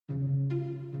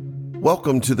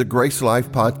Welcome to the Grace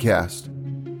Life Podcast.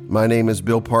 My name is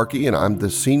Bill Parkey, and I'm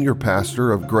the senior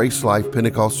pastor of Grace Life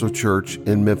Pentecostal Church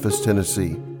in Memphis,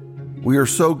 Tennessee. We are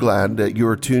so glad that you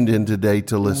are tuned in today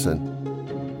to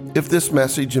listen. If this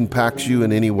message impacts you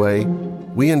in any way,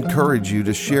 we encourage you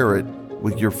to share it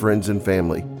with your friends and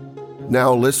family.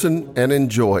 Now listen and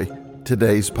enjoy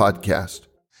today's podcast.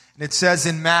 It says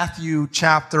in Matthew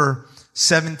chapter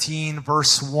 17,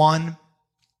 verse 1,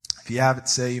 if you have it,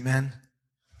 say amen.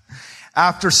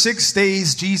 After 6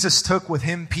 days, Jesus took with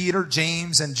him Peter,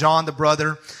 James, and John, the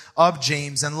brother of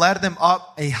James, and led them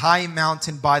up a high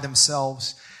mountain by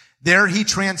themselves. There he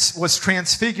was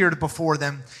transfigured before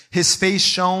them. His face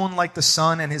shone like the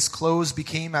sun, and his clothes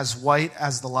became as white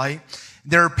as the light.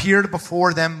 There appeared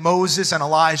before them Moses and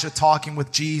Elijah talking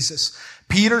with Jesus.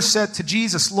 Peter said to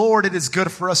Jesus, "Lord, it is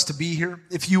good for us to be here.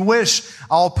 If you wish,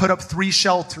 I'll put up 3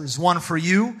 shelters, one for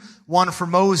you, one for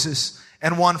Moses,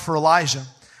 and one for Elijah."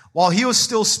 While he was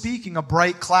still speaking, a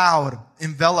bright cloud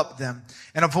enveloped them,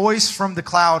 and a voice from the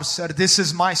cloud said, "This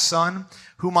is my son,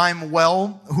 whom I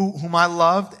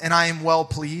loved, and I am well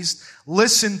pleased.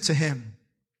 Listen to him."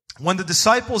 When the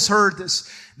disciples heard this,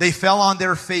 they fell on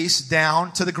their face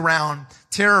down to the ground,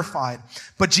 terrified.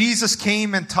 But Jesus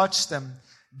came and touched them.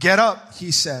 "Get up,"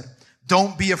 he said.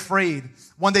 "Don't be afraid."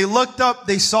 When they looked up,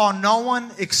 they saw no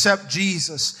one except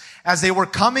Jesus. As they were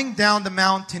coming down the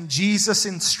mountain, Jesus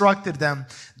instructed them,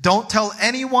 "Don't tell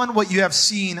anyone what you have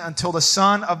seen until the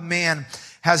Son of Man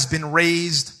has been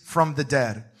raised from the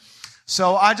dead."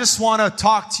 So I just want to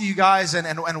talk to you guys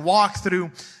and walk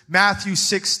through Matthew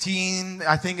 16.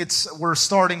 I think we're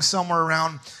starting somewhere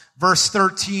around verse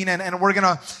 13, and we're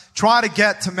going to try to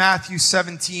get to Matthew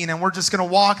 17, and we're just going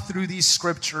to walk through these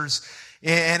scriptures.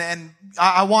 And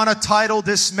I want to title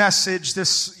this message,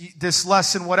 this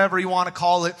lesson, whatever you want to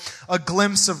call it, "A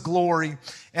Glimpse of Glory."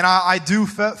 And I do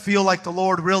feel like the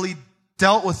Lord really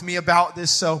dealt with me about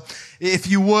this. So if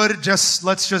you would,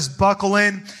 let's just buckle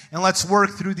in and let's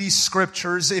work through these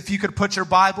scriptures. If you could put your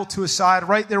Bible to a side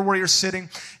right there where you're sitting,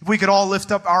 if we could all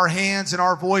lift up our hands and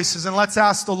our voices and let's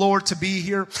ask the Lord to be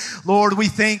here. Lord, we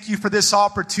thank you for this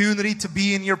opportunity to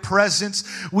be in your presence.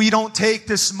 We don't take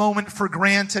this moment for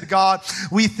granted, God.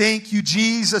 We thank you,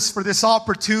 Jesus, for this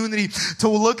opportunity to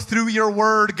look through your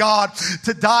word, God,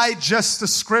 to digest the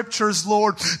scriptures,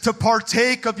 Lord, to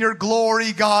partake of your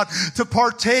glory, God, to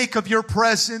partake of your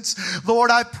presence.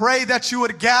 Lord, I pray that you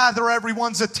would gather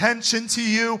everyone's attention to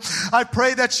you. I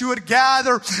pray that you would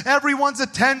gather everyone's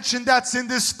attention that's in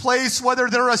this place, whether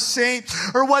they're a saint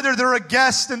or whether they're a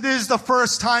guest and this is the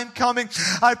first time coming.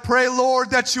 I pray,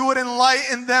 Lord, that you would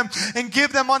enlighten them and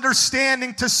give them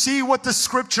understanding to see what the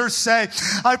scriptures say.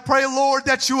 I pray, Lord,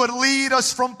 that you would lead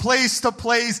us from place to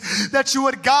place, that you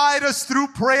would guide us through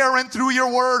prayer and through your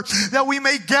word, that we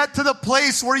may get to the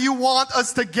place where you want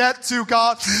us to get to,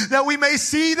 God, that we may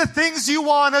see the things you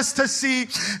want us to see,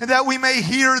 and that we may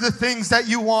hear the things that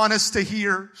you want us to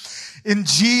hear. In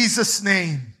Jesus'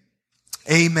 name,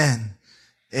 amen.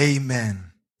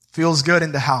 Amen. Feels good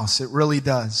in the house. It really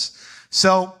does.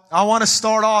 So I want to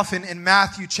start off in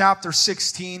Matthew chapter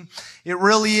 16. It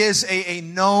really is a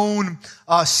known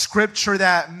scripture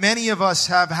that many of us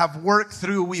have worked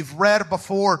through. We've read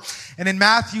before. And in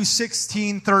Matthew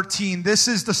 16:13, this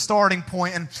is the starting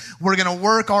point, and we're going to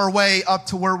work our way up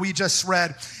to where we just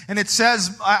read. And it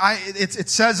says, it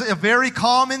says a very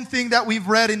common thing that we've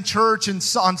read in church and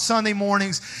on Sunday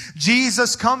mornings.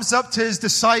 Jesus comes up to his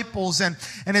disciples, and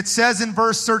it says in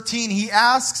verse 13, he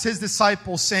asks his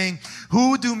disciples, saying,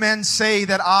 "Who do men say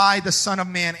that I, the Son of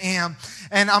Man, am?"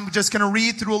 And I'm just going to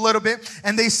read through a little bit.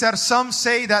 And they said, "Some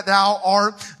say that thou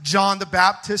art John the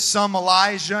Baptist, some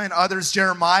Elijah, and others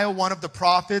Jeremiah, one of the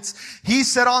prophets." He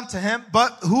said unto him,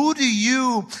 "But who do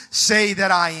you say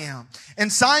that I am?"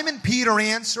 And Simon Peter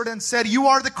answered and said, "You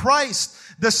are the Christ,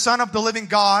 the Son of the living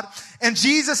God." And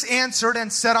Jesus answered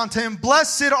and said unto him,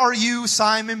 "Blessed are you,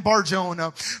 Simon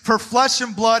Bar-Jonah, for flesh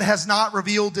and blood has not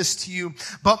revealed this to you,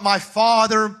 but my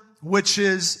Father which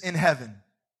is in heaven."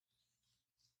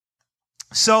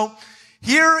 So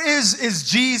here is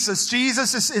Jesus.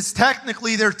 Jesus is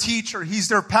technically their teacher. He's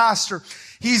their pastor.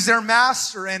 He's their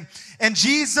master. And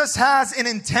Jesus has an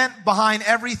intent behind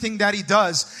everything that he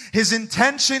does. His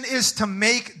intention is to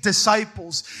make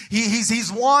disciples.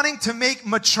 He's wanting to make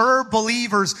mature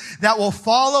believers that will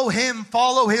follow him,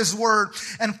 follow his word,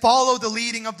 and follow the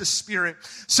leading of the Spirit.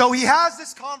 So he has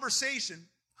this conversation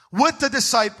with the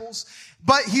disciples.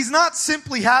 But he's not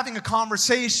simply having a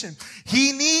conversation.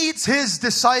 He needs his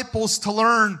disciples to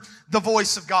learn the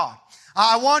voice of God.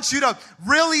 I want you to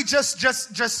really just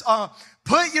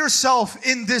Put yourself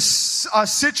in this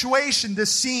situation,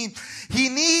 this scene. He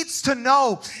needs to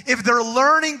know if they're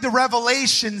learning the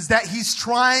revelations that he's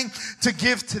trying to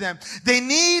give to them. They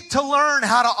need to learn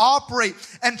how to operate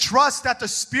and trust that the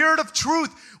Spirit of truth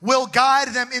will guide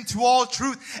them into all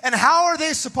truth. And how are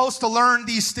they supposed to learn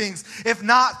these things if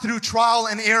not through trial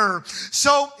and error?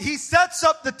 So he sets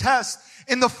up the test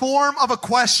in the form of a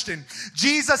question.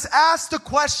 Jesus asked the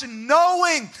question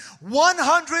knowing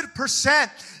 100%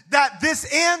 that this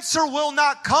answer will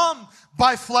not come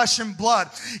by flesh and blood.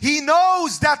 He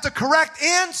knows that the correct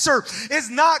answer is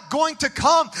not going to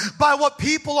come by what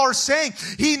people are saying.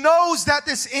 He knows that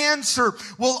this answer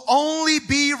will only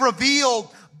be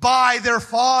revealed by their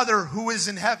Father who is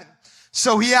in heaven.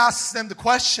 So he asks them the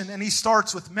question, and he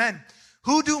starts with men.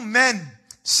 Who do men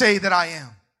say that I am?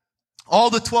 All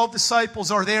the 12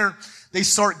 disciples are there. They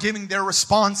start giving their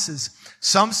responses.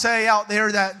 Some say out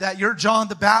there that you're John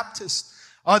the Baptist.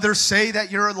 Others say that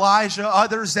you're Elijah.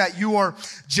 Others that you are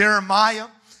Jeremiah.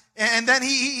 And then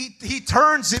he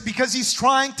turns it because he's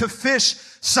trying to fish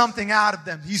something out of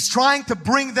them. He's trying to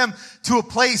bring them to a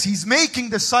place. He's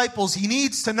making disciples. He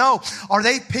needs to know, are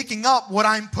they picking up what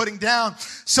I'm putting down?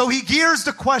 So he gears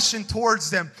the question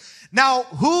towards them. Now,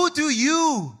 who do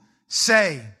you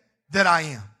say that I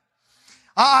am?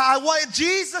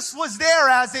 Jesus was there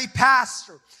as a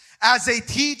pastor, as a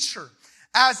teacher,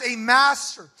 as a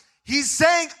master. He's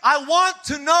saying, I want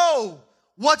to know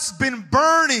what's been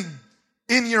burning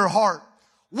in your heart.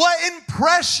 What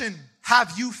impression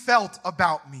have you felt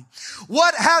about me?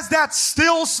 What has that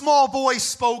still small voice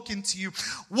spoken to you?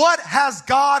 What has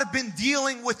God been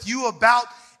dealing with you about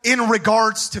in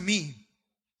regards to me?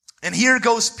 And here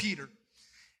goes Peter.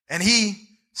 And he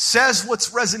says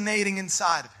what's resonating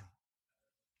inside of him.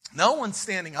 No one's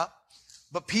standing up,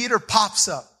 but Peter pops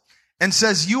up and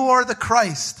says, you are the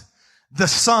Christ, the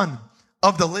Son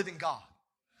of the living God.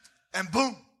 And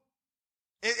boom,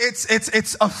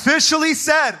 it's officially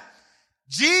said.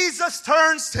 Jesus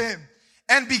turns to him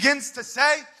and begins to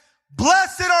say,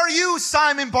 blessed are you,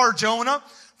 Simon Bar-Jonah,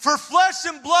 for flesh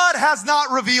and blood has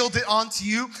not revealed it unto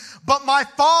you, but my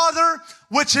Father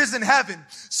which is in heaven.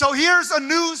 So here's a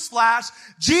news flash.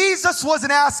 Jesus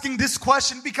wasn't asking this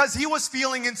question because he was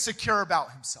feeling insecure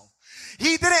about himself.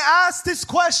 He didn't ask this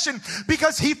question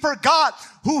because he forgot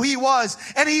who he was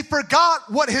and he forgot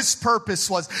what his purpose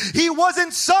was. He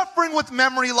wasn't suffering with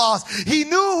memory loss. He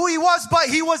knew who he was, but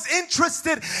he was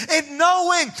interested in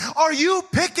knowing, are you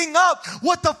picking up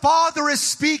what the Father is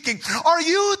speaking? Are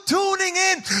you tuning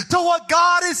in to what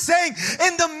God is saying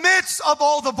in the midst of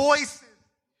all the voices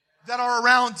that are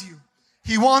around you?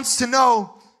 He wants to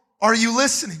know, are you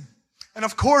listening? And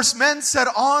of course, men said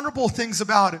honorable things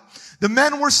about it. The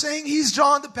men were saying, he's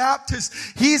John the Baptist,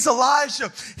 he's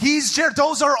Elijah, he's Jared.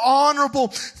 Those are honorable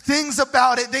things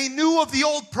about it. They knew of the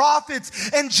old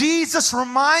prophets, and Jesus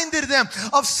reminded them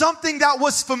of something that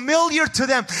was familiar to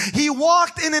them. He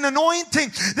walked in an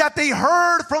anointing that they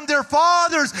heard from their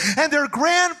fathers and their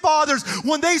grandfathers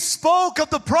when they spoke of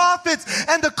the prophets,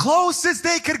 and the closest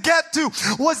they could get to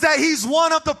was that he's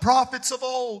one of the prophets of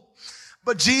old.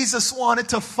 But Jesus wanted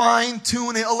to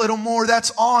fine-tune it a little more.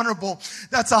 That's honorable.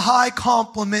 That's a high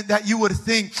compliment that you would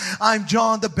think, I'm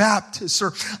John the Baptist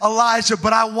or Elijah,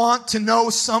 but I want to know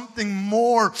something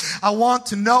more. I want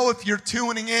to know if you're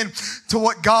tuning in to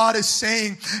what God is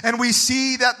saying. And we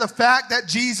see that the fact that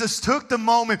Jesus took the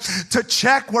moment to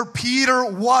check where Peter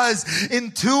was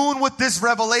in tune with this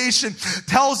revelation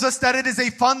tells us that it is a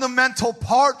fundamental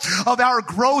part of our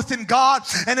growth in God,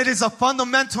 and it is a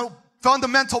fundamental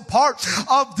part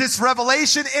of this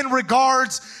revelation in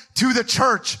regards to the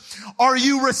church. Are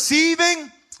you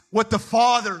receiving what the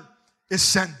Father is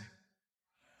sending?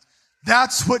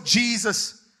 That's what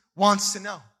Jesus wants to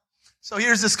know. So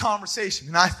here's this conversation,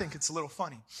 and I think it's a little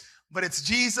funny, but it's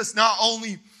Jesus not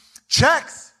only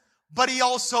checks, but he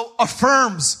also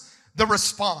affirms the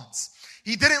response.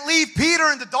 He didn't leave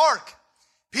Peter in the dark.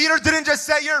 Peter didn't just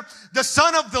say, you're the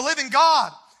Son of the living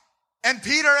God. And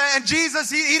Peter and Jesus,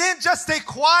 he didn't just stay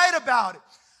quiet about it,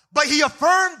 but he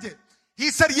affirmed it. He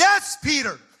said, yes,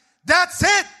 Peter, that's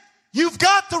it. You've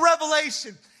got the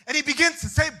revelation. And he begins to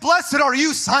say, blessed are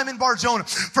you, Simon Bar-Jonah,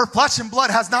 for flesh and blood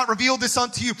has not revealed this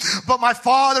unto you, but my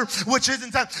Father which is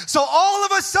in heaven. So all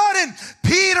of a sudden,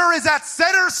 Peter is at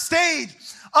center stage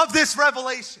of this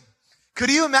revelation.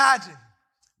 Could you imagine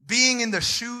being in the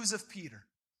shoes of Peter,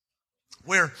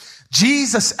 where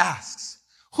Jesus asks,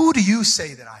 who do you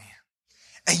say that I am?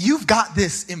 And you've got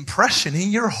this impression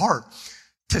in your heart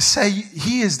to say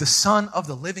he is the Son of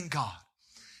the living God.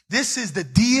 This is the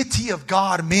deity of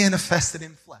God manifested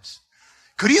in flesh.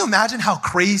 Could you imagine how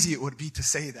crazy it would be to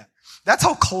say that? That's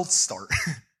how cults start.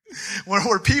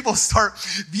 where people start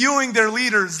viewing their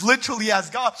leaders literally as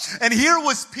God. And here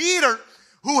was Peter,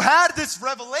 who had this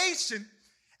revelation,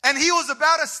 and he was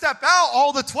about to step out.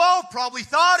 All the 12 probably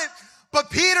thought it, but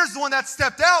Peter's the one that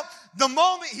stepped out. The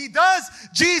moment he does,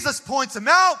 Jesus points him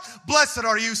out. Blessed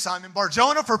are you, Simon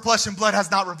Bar-Jonah, for flesh and blood has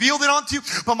not revealed it unto you,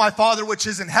 but my Father which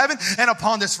is in heaven. And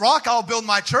upon this rock I'll build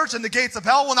my church, and the gates of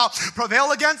hell will not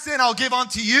prevail against it. And I'll give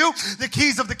unto you the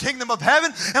keys of the kingdom of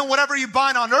heaven. And whatever you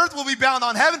bind on earth will be bound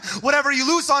on heaven. Whatever you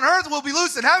loose on earth will be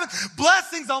loose in heaven.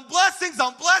 Blessings on blessings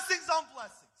on blessings on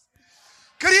blessings.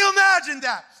 Could you imagine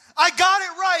that? I got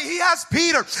it right. He has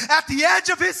Peter at the edge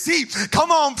of his seat. Come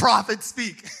on, prophet,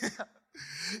 speak.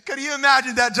 Could you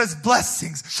imagine that? Just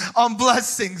blessings on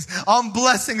blessings on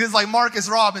blessings. It's like Marcus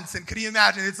Robinson. Could you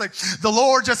imagine? It's like the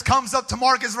Lord just comes up to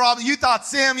Marcus Robinson. You thought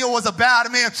Samuel was a bad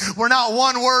man, where not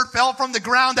one word fell from the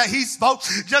ground that he spoke.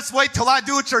 Just wait till I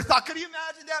do what you thought. Could you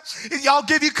imagine that? I'll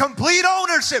give you complete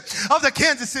ownership of the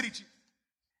Kansas City Chiefs.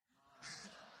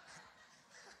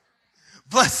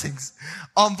 Blessings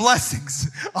on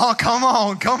blessings. Oh, come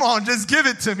on, just give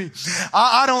it to me.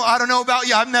 I don't know about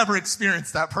you. I've never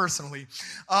experienced that personally.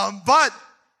 But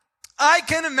I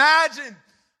can imagine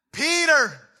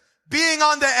Peter being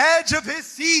on the edge of his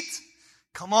seat.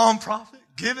 Come on, prophet,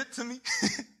 give it to me.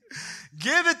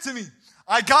 Give it to me.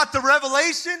 I got the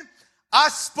revelation. I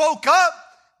spoke up.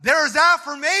 There's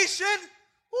affirmation.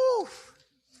 Woo.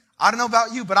 I don't know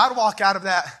about you, but I'd walk out of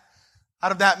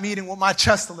that meeting with my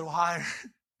chest a little higher.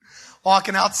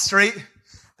 Walking out straight.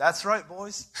 That's right,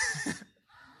 boys.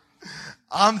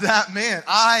 I'm that man.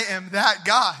 I am that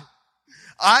guy.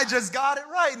 I just got it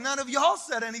right. None of y'all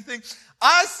said anything.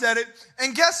 I said it.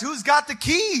 And guess who's got the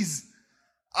keys?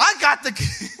 I got the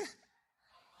keys.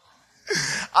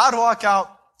 I'd walk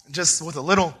out just with a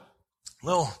little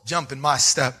jump in my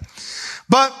step.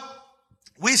 But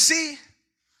we see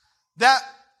that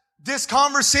this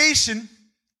conversation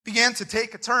began to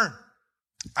take a turn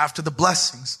after the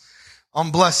blessings on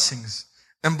blessings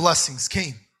and blessings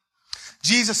came.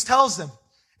 Jesus tells them,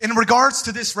 in regards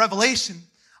to this revelation,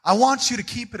 I want you to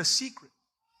keep it a secret.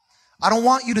 I don't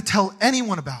want you to tell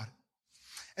anyone about it.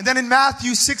 And then in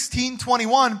Matthew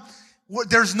 16:21,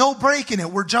 there's no break in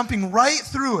it. We're jumping right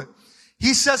through it.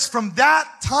 He says, from that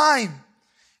time,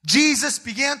 Jesus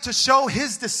began to show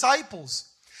his disciples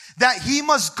that he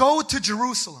must go to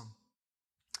Jerusalem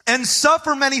and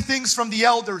suffer many things from the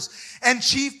elders and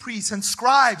chief priests and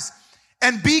scribes,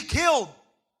 and be killed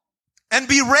and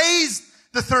be raised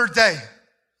the third day.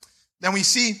 Then we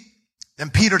see, then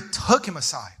Peter took him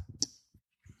aside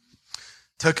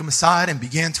and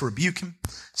began to rebuke him,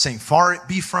 saying, far it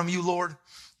be from you, Lord,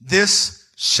 this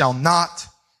shall not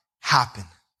happen.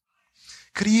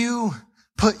 Could you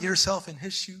put yourself in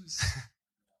his shoes?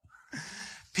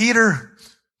 Peter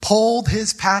pulled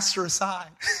his pastor aside,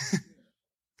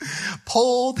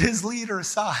 pulled his leader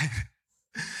aside,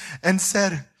 and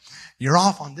said, you're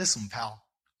off on this one, pal.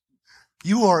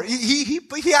 You are, he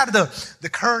had the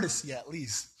courtesy at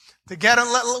least to get him,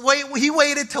 he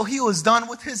waited till he was done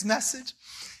with his message.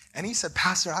 And he said,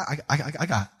 Pastor,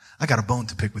 I got a bone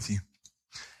to pick with you.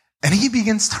 And he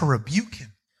begins to rebuke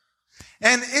him.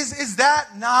 And is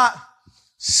that not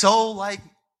so like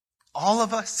all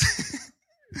of us?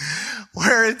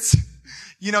 Where it's,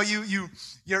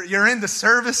 you're in the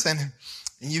service and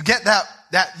you get that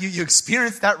you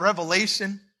experience that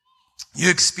revelation. You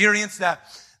experience that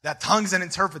tongues and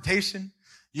interpretation.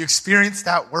 You experience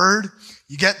that word.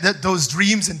 You get those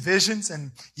dreams and visions,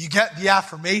 and you get the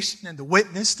affirmation and the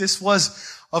witness. This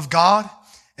was of God.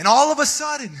 And all of a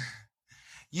sudden,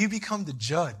 you become the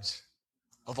judge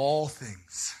of all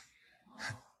things.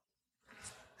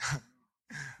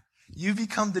 You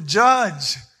become the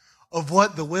judge of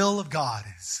what the will of God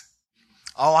is.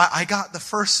 Oh, I got the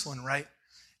first one right.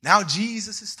 Now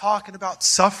Jesus is talking about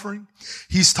suffering.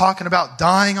 He's talking about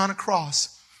dying on a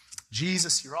cross.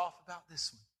 Jesus, you're off about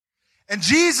this one. And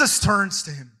Jesus turns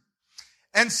to him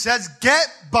and says, get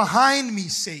behind me,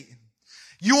 Satan.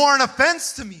 You are an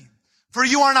offense to me, for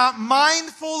you are not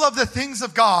mindful of the things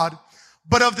of God,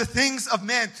 but of the things of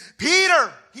men.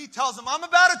 Peter, he tells him, I'm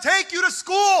about to take you to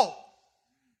school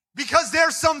because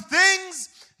there's some things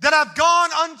that have gone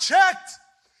unchecked.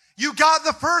 You got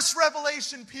the first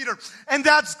revelation, Peter, and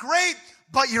that's great,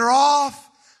 but you're off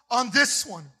on this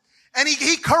one. And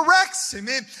he corrects him,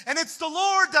 and it's the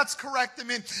Lord that's correcting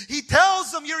him. He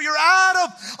tells him, you're out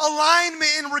of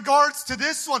alignment in regards to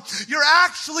this one. You're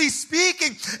actually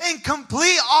speaking in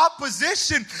complete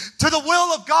opposition to the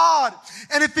will of God.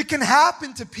 And if it can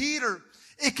happen to Peter,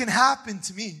 it can happen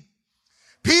to me.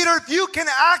 Peter, if you can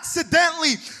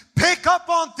accidentally pick up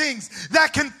on things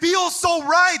that can feel so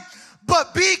right,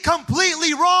 but be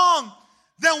completely wrong,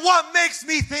 then what makes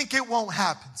me think it won't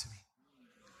happen to me?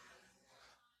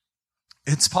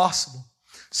 It's possible.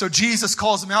 So Jesus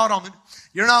calls him out on it.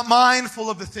 You're not mindful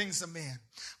of the things of man,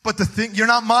 but you're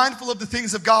not mindful of the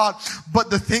things of God, but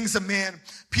the things of man.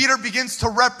 Peter begins to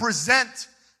represent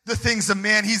the things of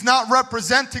man. He's not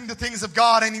representing the things of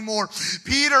God anymore.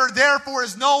 Peter, therefore,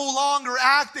 is no longer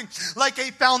acting like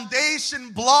a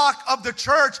foundation block of the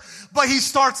church, but he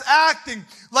starts acting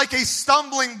like a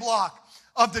stumbling block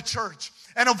of the church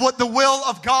and of what the will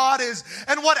of God is.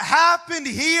 And what happened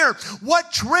here,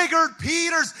 what triggered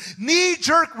Peter's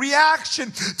knee-jerk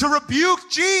reaction to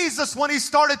rebuke Jesus when he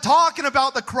started talking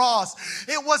about the cross,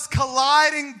 it was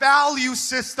colliding value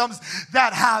systems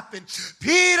that happened.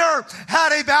 Peter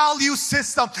had a value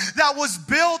system that was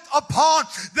built upon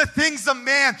the things of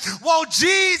man, while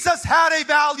Jesus had a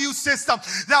value system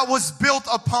that was built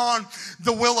upon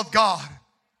the will of God.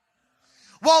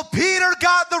 While Peter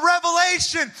got the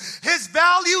revelation, his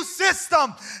value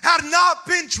system had not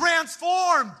been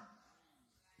transformed.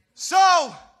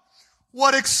 So,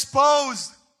 what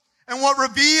exposed and what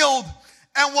revealed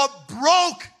and what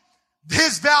broke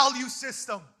his value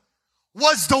system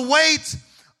was the weight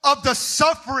of the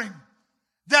suffering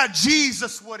that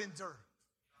Jesus would endure.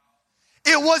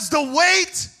 It was the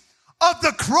weight of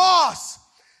the cross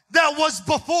that was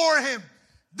before him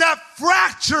that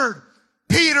fractured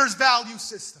Peter's value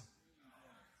system.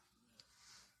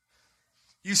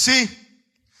 You see,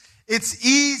 it's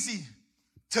easy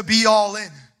to be all in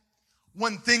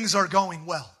when things are going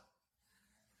well.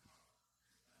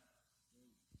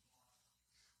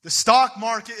 The stock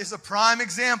market is a prime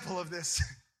example of this.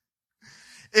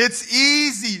 It's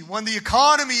easy when the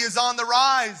economy is on the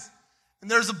rise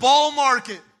and there's a bull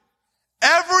market.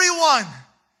 Everyone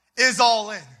is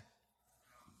all in.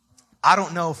 I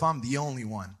don't know if I'm the only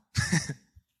one.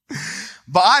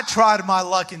 But I tried my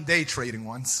luck in day trading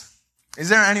once. Is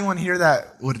there anyone here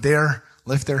that would dare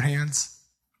lift their hands?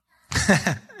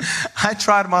 I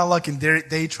tried my luck in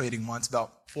day trading once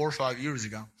about 4 or 5 years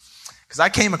ago. Because I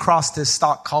came across this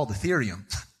stock called Ethereum.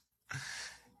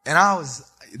 And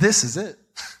this is it.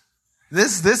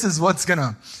 This is what's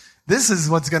gonna,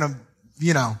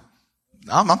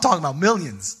 I'm talking about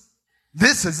millions.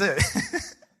 This is it.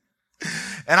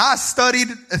 And I studied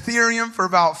Ethereum for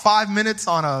about 5 minutes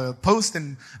on a post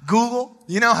in Google.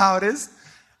 You know how it is.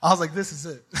 I was like, this is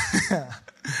it.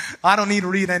 I don't need to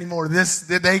read anymore.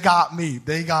 They got me.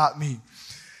 They got me.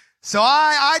 So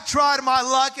I tried my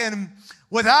luck, and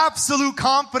with absolute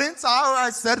confidence, I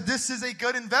said, this is a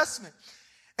good investment.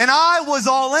 And I was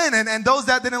all in. And those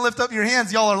that didn't lift up your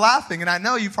hands, y'all are laughing. And I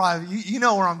know you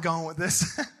know where I'm going with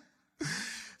this.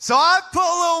 So I put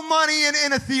a little money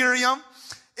in Ethereum.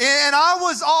 And I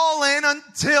was all in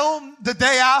until the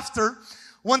day after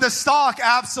when the stock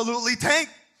absolutely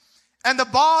tanked and the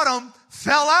bottom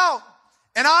fell out.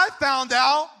 And I found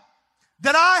out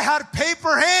that I had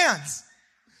paper hands.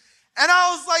 And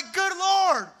I was like, good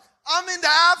Lord, I'm into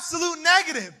absolute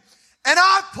negative. And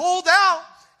I pulled out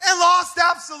and lost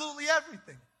absolutely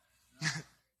everything.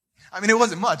 I mean, it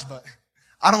wasn't much, but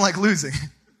I don't like losing.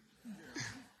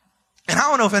 And I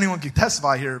don't know if anyone can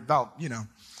testify here about,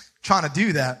 trying to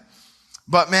do that.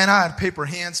 But man, I had paper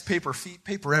hands, paper feet,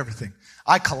 paper everything.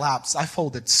 I collapsed. I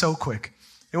folded so quick.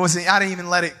 I didn't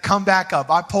even let it come back up.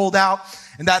 I pulled out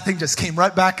and that thing just came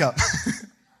right back up.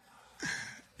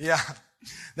 Yeah,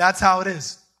 that's how it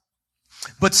is.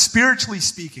 But spiritually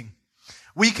speaking,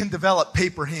 we can develop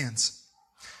paper hands.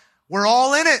 We're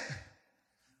all in it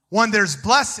when there's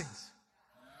blessings.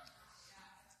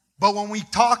 But when we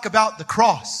talk about the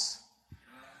cross,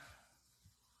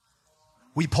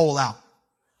 we pull out.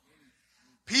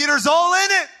 Peter's all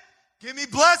in it. Give me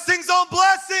blessings on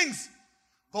blessings.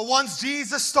 But once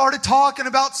Jesus started talking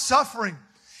about suffering,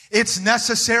 it's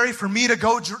necessary for me to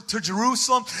go to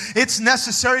Jerusalem. It's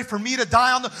necessary for me to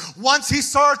die on once he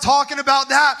started talking about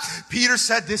that, Peter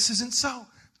said, this isn't so.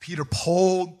 Peter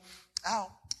pulled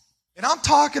out. And I'm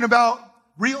talking about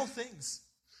real things.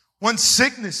 When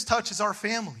sickness touches our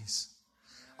families.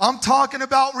 I'm talking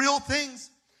about real things.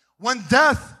 When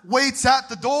death waits at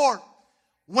the door,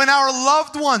 when our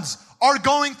loved ones are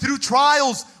going through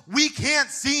trials we can't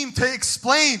seem to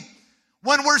explain,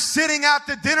 when we're sitting at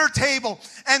the dinner table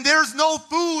and there's no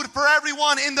food for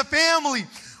everyone in the family,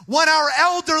 when our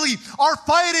elderly are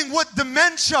fighting with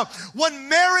dementia, when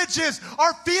marriages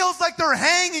feels like they're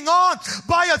hanging on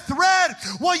by a thread,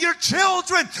 when your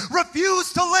children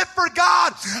refuse to live for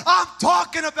God. I'm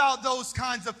talking about those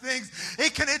kinds of things.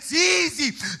 It's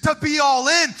easy to be all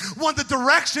in when the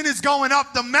direction is going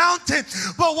up the mountain,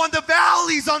 but when the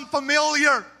valley's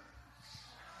unfamiliar.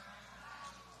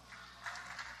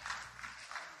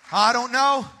 I don't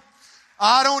know.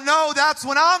 I don't know. That's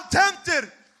when I'm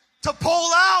tempted to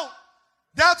pull out.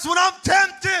 That's when I'm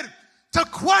tempted to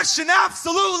question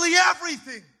absolutely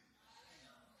everything.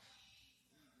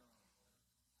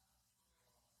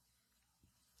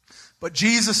 But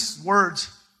Jesus' words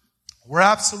were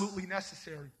absolutely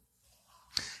necessary.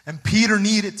 And Peter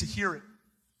needed to hear it.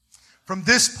 From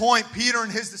this point, Peter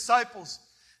and his disciples,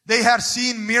 they had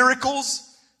seen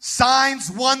miracles,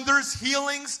 signs, wonders,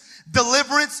 healings,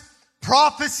 deliverance,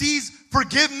 prophecies,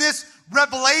 forgiveness,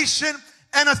 revelation,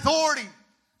 and authority.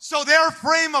 So their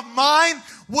frame of mind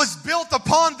was built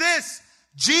upon this.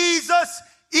 Jesus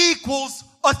equals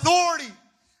authority.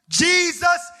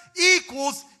 Jesus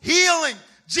equals healing.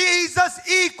 Jesus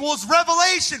equals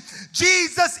revelation.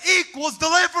 Jesus equals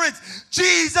deliverance.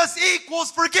 Jesus equals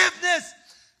forgiveness.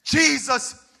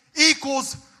 Jesus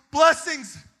equals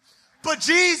blessings. But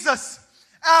Jesus,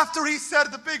 after he said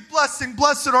the big blessing,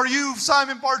 blessed are you,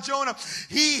 Simon Bar-Jonah,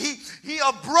 he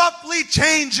abruptly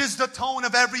changes the tone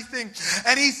of everything.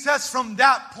 And he says from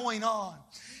that point on,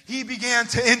 he began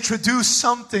to introduce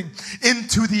something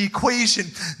into the equation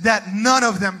that none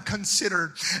of them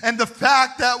considered. And the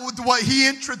fact that what he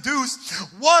introduced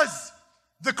was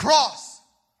the cross.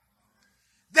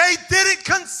 They didn't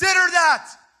consider that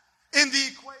in the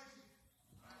equation.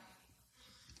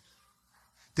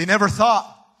 They never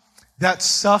thought that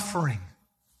suffering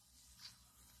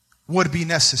would be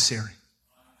necessary.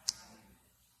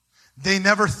 They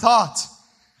never thought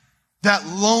that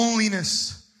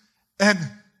loneliness and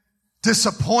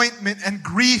disappointment and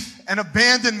grief and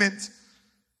abandonment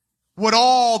would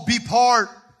all be part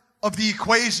of the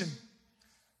equation.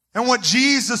 And what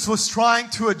Jesus was trying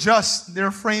to adjust in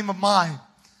their frame of mind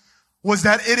was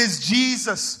that it is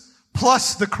Jesus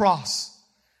plus the cross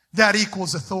that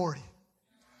equals authority.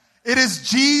 It is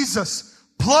Jesus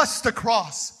plus the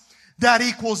cross that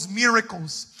equals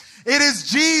miracles. It is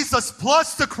Jesus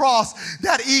plus the cross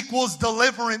that equals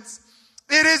deliverance.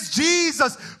 It is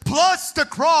Jesus plus the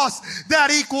cross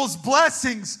that equals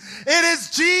blessings. It is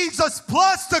Jesus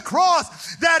plus the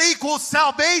cross that equals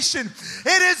salvation.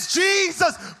 It is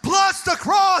Jesus plus the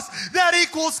cross that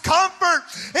equals comfort.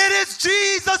 It is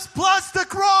Jesus plus the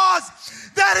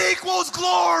cross that equals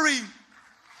glory.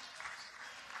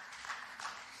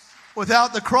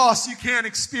 Without the cross, you can't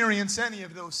experience any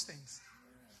of those things.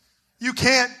 You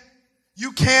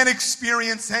can't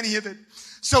experience any of it.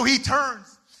 So he turns.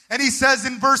 And he says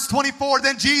in verse 24,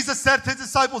 then Jesus said to his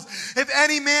disciples, if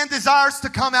any man desires to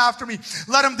come after me,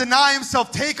 let him deny himself,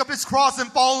 take up his cross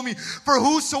and follow me. For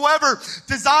whosoever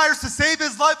desires to save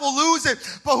his life will lose it.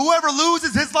 But whoever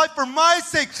loses his life for my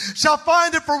sake shall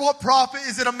find it. For what profit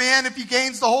is it a man if he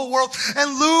gains the whole world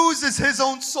and loses his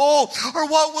own soul? Or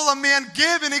what will a man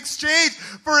give in exchange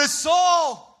for his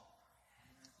soul?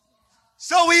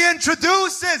 So he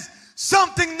introduces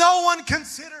something no one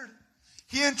considered.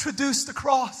 He introduced the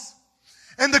cross.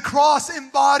 And the cross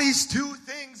embodies two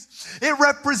things. It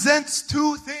represents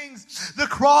two things. The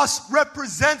cross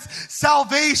represents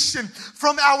salvation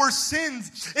from our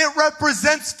sins. It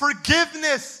represents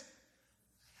forgiveness.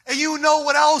 And you know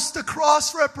what else the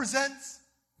cross represents?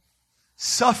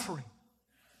 Suffering.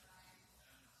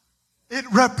 It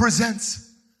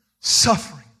represents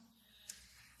suffering.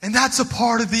 And that's a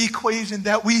part of the equation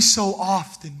that we so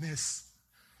often miss.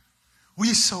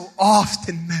 We so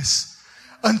often miss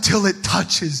until it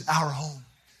touches our home,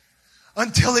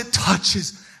 until it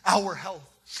touches our health.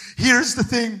 Here's the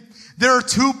thing. There are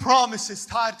two promises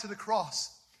tied to the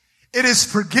cross. It is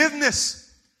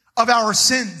forgiveness of our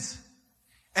sins,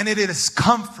 and it is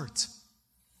comfort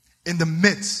in the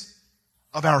midst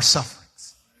of our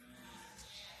sufferings.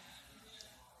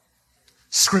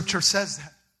 Scripture says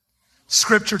that.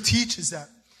 Scripture teaches that.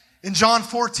 In John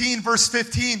 14, verse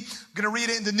 15, I'm going to read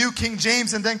it in the New King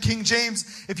James and then King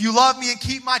James. If you love me and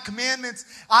keep my commandments,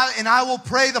 I will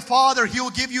pray the Father, he will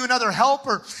give you another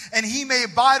helper, and he may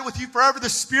abide with you forever,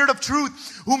 the Spirit of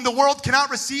truth, whom the world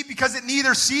cannot receive because it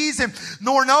neither sees him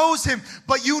nor knows him.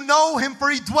 But you know him,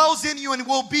 for he dwells in you and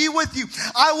will be with you.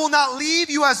 I will not leave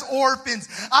you as orphans.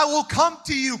 I will come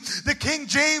to you. The King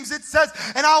James, it says,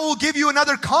 and I will give you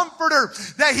another comforter,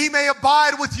 that he may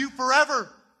abide with you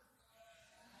forever,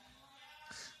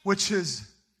 which is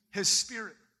his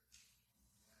Spirit.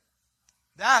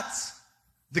 That's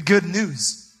the good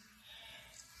news.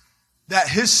 That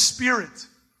his Spirit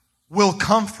will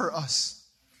comfort us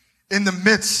in the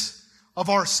midst of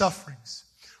our sufferings.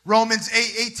 Romans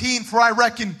 8:18, for I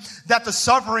reckon that the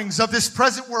sufferings of this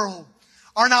present world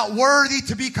are not worthy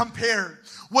to be compared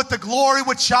with the glory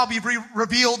which shall be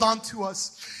revealed unto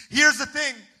us. Here's the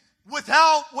thing.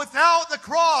 Without the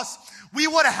cross, we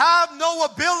would have no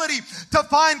ability to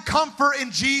find comfort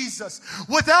in Jesus.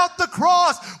 Without the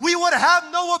cross, we would have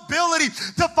no ability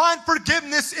to find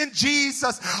forgiveness in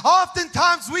Jesus.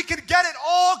 Oftentimes, we can get it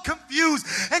all confused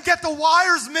and get the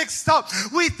wires mixed up.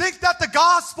 We think that the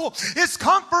gospel is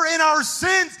comfort in our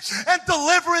sins and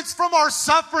deliverance from our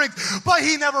sufferings, but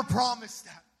he never promised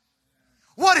that.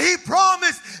 What he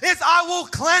promised is, I will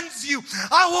cleanse you.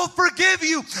 I will forgive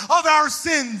you of our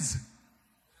sins.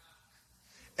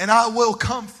 And I will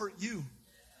comfort you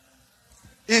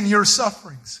in your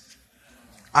sufferings.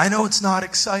 I know it's not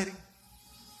exciting,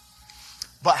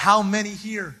 but how many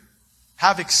here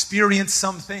have experienced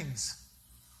some things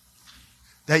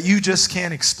that you just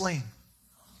can't explain?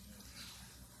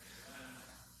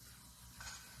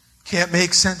 Can't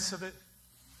make sense of it.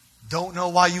 Don't know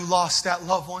why you lost that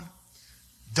loved one.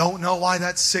 Don't know why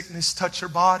that sickness touched your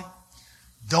body.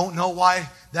 Don't know why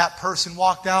that person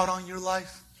walked out on your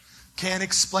life. Can't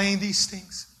explain these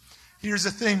things. Here's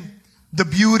the thing, the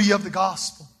beauty of the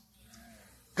gospel.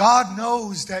 God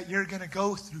knows that you're going to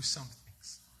go through some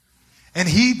things. And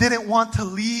he didn't want to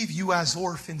leave you as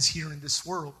orphans here in this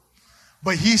world.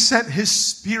 But he sent his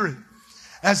Spirit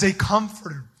as a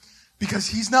comforter, because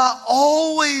he's not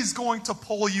always going to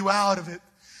pull you out of it.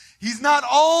 He's not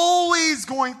always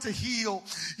going to heal.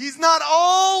 He's not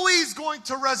always going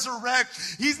to resurrect.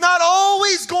 He's not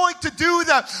always going to do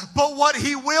that. But what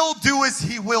he will do is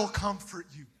he will comfort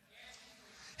you.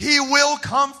 He will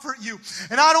comfort you.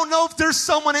 And I don't know if there's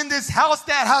someone in this house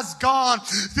that has gone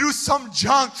through some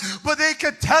junk, but they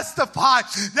could testify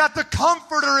that the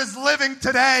Comforter is living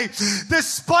today.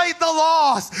 Despite the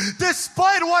loss,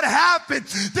 despite what happened,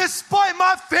 despite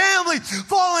my family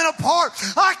falling apart,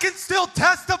 I can still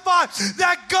testify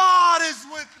that God is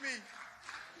with me.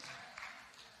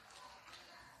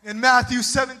 In Matthew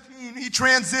 17, he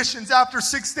transitions. After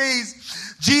 6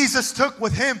 days, Jesus took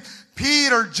with him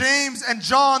Peter, James, and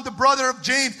John, the brother of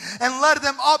James, and led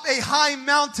them up a high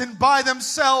mountain by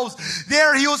themselves.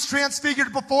 There he was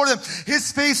transfigured before them.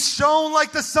 His face shone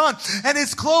like the sun, and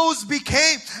his clothes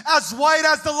became as white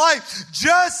as the light.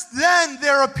 Just then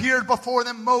there appeared before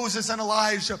them Moses and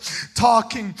Elijah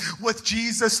talking with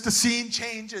Jesus. The scene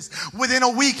changes. Within a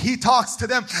week, he talks to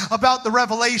them about the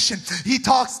revelation. He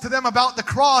talks to them about the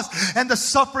cross and the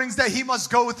sufferings that he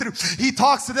must go through. He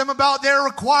talks to them about their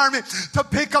requirement to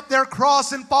pick up their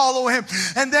cross and follow him.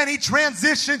 And then he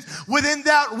transitions within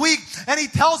that week, and he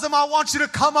tells them, I want you to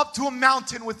come up to a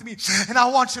mountain with me, and I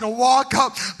want you to walk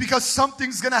up, because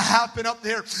something's going to happen up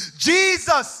there.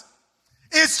 Jesus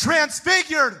is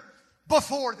transfigured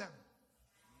before them.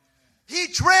 He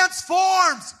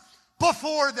transforms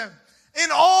before them. In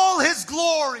all his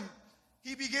glory,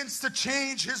 he begins to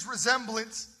change his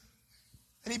resemblance,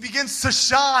 and he begins to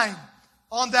shine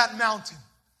on that mountain.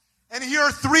 And here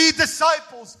are 3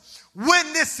 disciples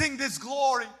witnessing this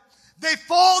glory. They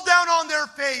fall down on their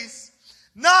face,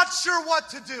 not sure what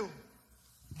to do,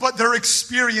 but they're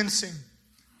experiencing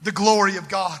the glory of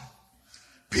God.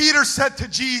 Peter said to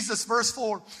Jesus, verse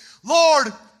 4, Lord,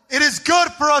 it is good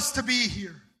for us to be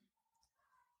here.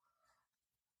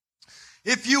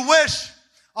 If you wish,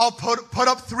 I'll put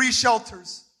up 3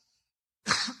 shelters.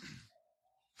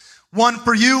 One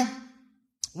for you,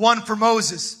 one for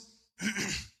Moses,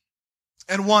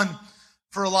 and one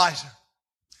for Elijah.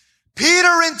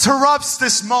 Peter interrupts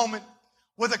this moment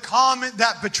with a comment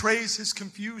that betrays his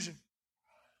confusion.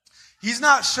 He's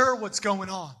not sure what's going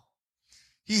on.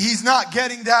 He's not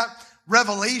getting that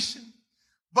revelation,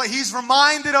 but he's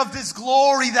reminded of this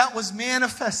glory that was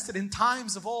manifested in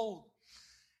times of old.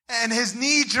 And his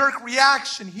knee-jerk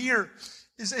reaction here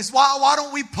is why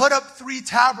don't we put up 3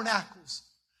 tabernacles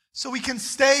so we can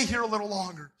stay here a little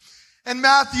longer? In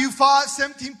Matthew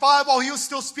 17:5, while he was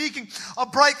still speaking, a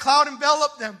bright cloud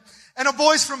enveloped them, and a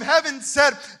voice from heaven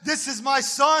said, this is my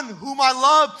son whom I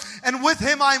love, and with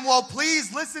him I am well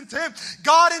pleased. Listen to him.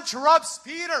 God interrupts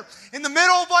Peter in the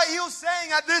middle of what he was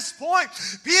saying. At this point,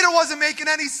 Peter wasn't making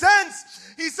any sense.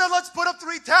 He said, let's put up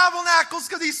 3 tabernacles,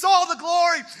 because he saw the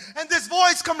glory. And this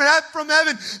voice coming from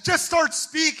heaven just starts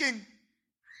speaking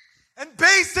and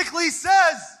basically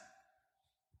says,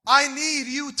 I need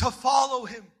you to follow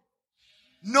him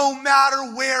no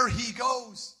matter where he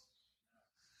goes.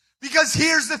 Because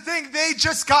here's the thing, they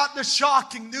just got the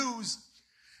shocking news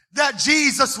that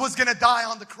Jesus was going to die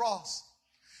on the cross.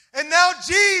 And now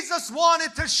Jesus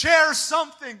wanted to share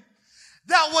something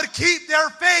that would keep their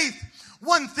faith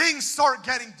when things start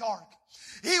getting dark.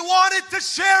 He wanted to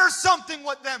share something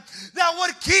with them that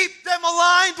would keep them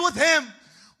aligned with him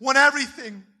when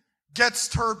everything gets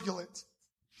turbulent.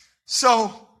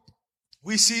 So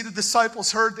We see the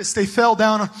disciples heard this. They fell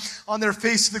down on their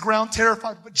face to the ground,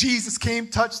 terrified. But Jesus came,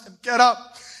 touched them. Get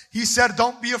up. He said,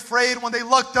 don't be afraid. When they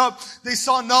looked up, they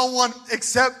saw no one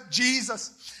except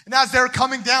Jesus. And as they're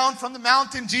coming down from the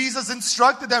mountain, Jesus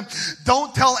instructed them,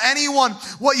 don't tell anyone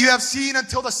what you have seen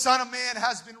until the Son of Man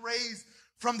has been raised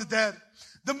from the dead.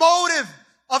 The motive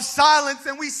of silence,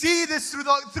 and we see this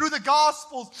through the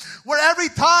Gospels, where every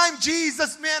time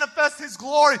Jesus manifests His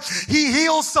glory, He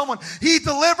heals someone, He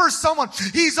delivers someone.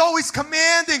 He's always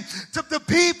commanding to the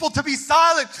people to be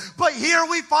silent. But here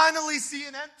we finally see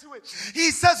an end to it.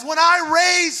 He says, when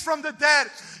I raise from the dead,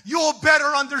 you'll better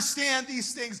understand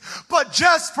these things. But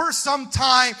just for some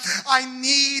time, I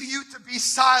need you to be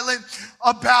silent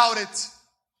about it.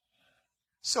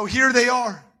 So here they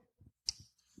are.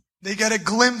 They get a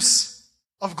glimpse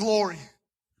of glory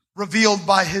revealed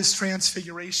by His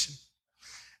transfiguration.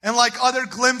 And like other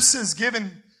glimpses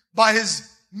given by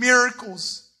His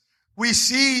miracles, we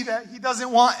see that He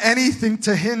doesn't want anything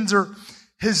to hinder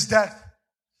His death.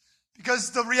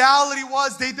 Because the reality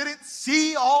was they didn't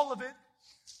see all of it.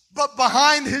 But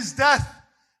behind His death,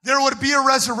 there would be a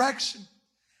resurrection.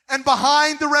 And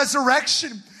behind the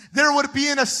resurrection, there would be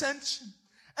an ascension.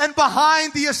 And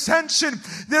behind the ascension,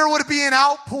 there would be an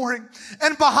outpouring.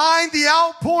 And behind the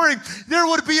outpouring, there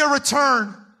would be a return.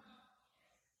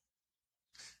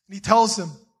 And He tells them,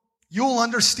 you'll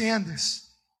understand this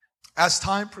as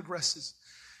time progresses.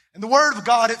 And the Word of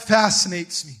God, it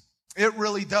fascinates me. It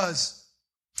really does.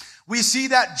 We see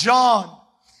that John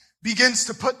begins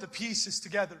to put the pieces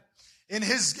together in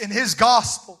his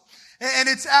gospel. And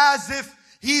it's as if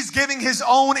he's giving his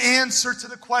own answer to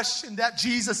the question that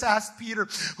Jesus asked Peter,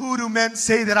 who do men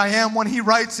say that I am? When he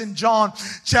writes in John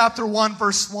chapter 1,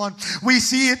 verse 1, we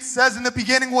see it says, in the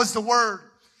beginning was the Word,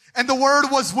 and the Word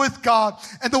was with God,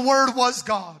 and the Word was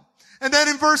God. And then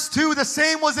in verse 2, the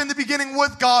same was in the beginning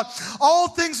with God. All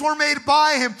things were made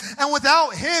by Him, and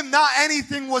without Him not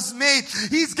anything was made.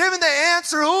 He's given the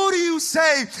answer, who do you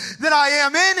say that I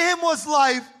am? In Him was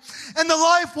life, and the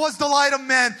life was the light of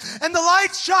men. And the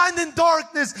light shined in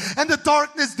darkness, and the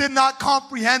darkness did not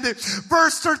comprehend it.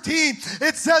 Verse 13,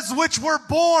 it says, which were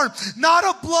born, not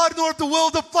of blood, nor of the will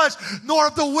of the flesh, nor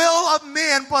of the will of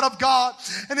man, but of God.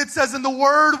 And it says, and the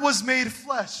Word was made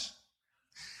flesh,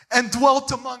 and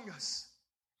dwelt among us,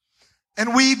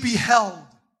 and we beheld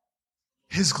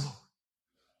His glory.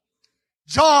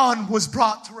 John was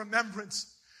brought to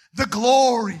remembrance the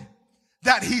glory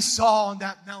that he saw on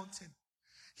that mountain.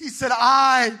 He said,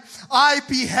 I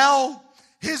beheld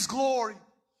His glory.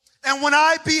 And when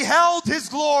I beheld His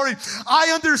glory,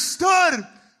 I understood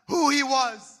who He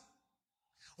was.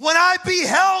 When I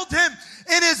beheld Him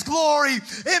in His glory,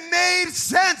 it made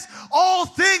sense. All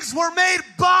things were made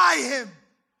by Him,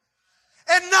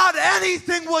 and not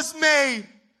anything was made.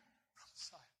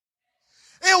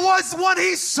 It was when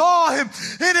he saw Him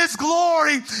in His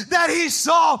glory that he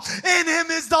saw in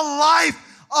Him is the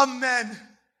life of men.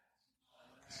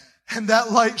 And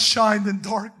that light shined in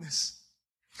darkness,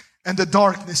 and the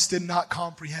darkness did not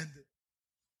comprehend it.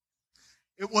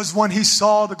 It was when he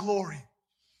saw the glory,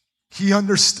 he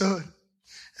understood,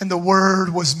 and the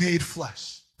Word was made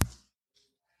flesh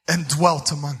and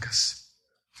dwelt among us.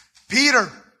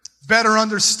 Peter better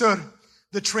understood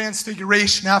the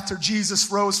transfiguration after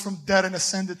Jesus rose from dead and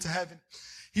ascended to heaven.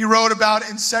 He wrote about it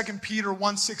in 2 Peter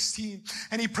 1:16,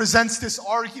 and he presents this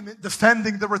argument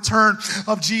defending the return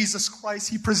of Jesus Christ.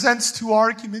 He presents two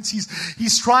arguments.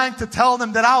 He's trying to tell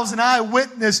them that I was an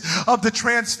eyewitness of the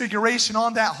transfiguration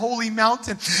on that holy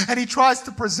mountain. And he tries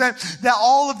to present that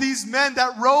all of these men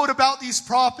that wrote about these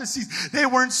prophecies, they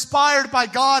were inspired by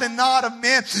God and not of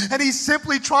man. And he's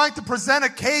simply trying to present a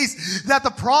case that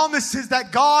the promises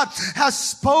that God has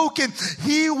spoken,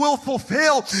 He will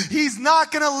fulfill. He's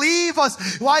not going to leave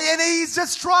us. Why? And he's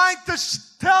just trying to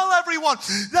tell everyone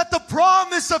that the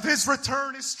promise of His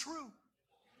return is true.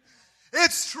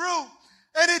 It's true.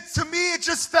 And to me, it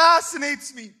just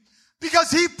fascinates me because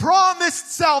He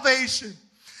promised salvation.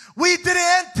 We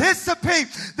didn't anticipate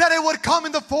that it would come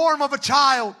in the form of a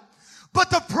child,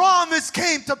 but the promise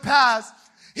came to pass.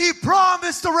 He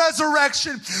promised the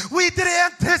resurrection. We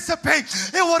didn't anticipate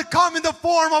it would come in the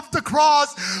form of the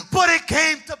cross, but it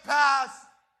came to pass.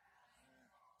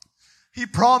 He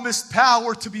promised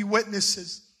power to be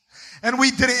witnesses. And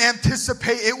we didn't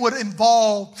anticipate it would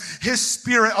involve His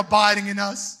Spirit abiding in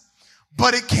us.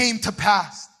 But it came to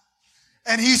pass.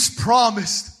 And He's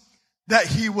promised that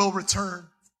He will return.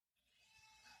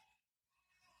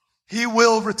 He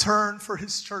will return for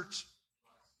His church.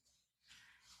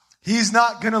 He's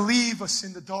not going to leave us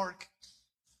in the dark.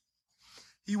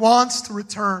 He wants to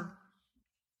return.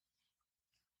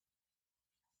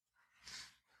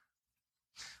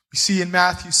 We see in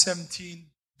Matthew 17,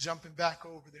 jumping back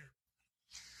over there.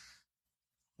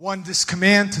 This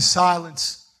command to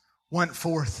silence went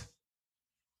forth.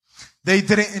 They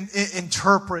didn't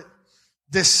interpret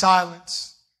this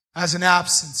silence as an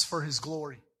absence for His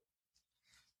glory.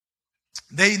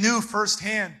 They knew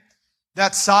firsthand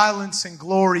that silence and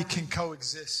glory can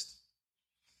coexist.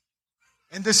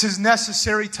 And this is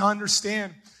necessary to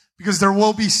understand because there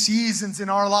will be seasons in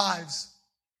our lives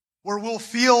where we'll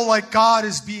feel like God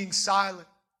is being silent.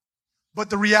 But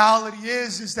the reality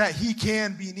is that He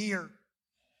can be near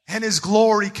and His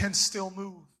glory can still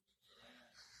move.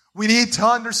 We need to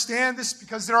understand this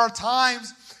because there are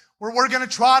times where we're going to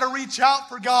try to reach out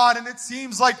for God and it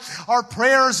seems like our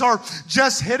prayers are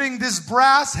just hitting this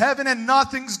brass heaven and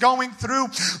nothing's going through.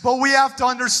 But we have to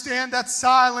understand that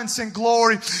silence and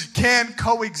glory can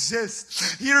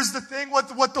coexist. Here's the thing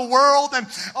with what the world and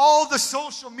all the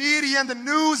social media and the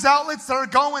news outlets that are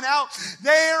going out,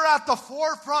 they're at the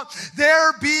forefront.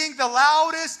 They're being the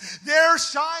loudest. They're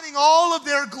shining all of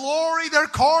their glory, their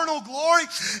carnal glory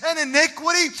and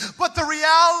iniquity. But the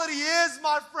reality is,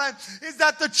 my friend, is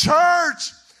that the church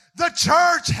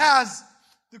has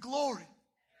the glory.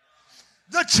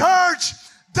 The church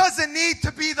doesn't need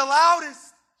to be the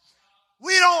loudest.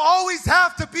 We don't always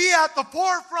have to be at the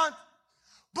forefront.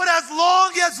 But as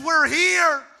long as we're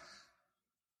here,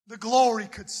 the glory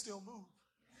could still move.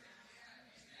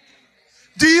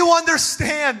 Do you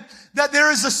understand that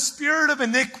there is a spirit of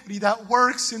iniquity that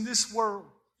works in this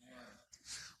world?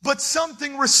 But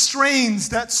something restrains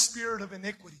that spirit of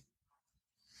iniquity.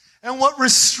 And what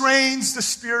restrains the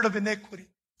spirit of iniquity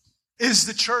is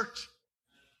the church.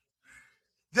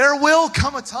 There will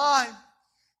come a time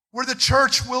where the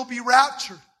church will be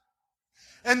raptured.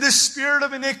 And this spirit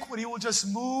of iniquity will just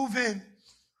move in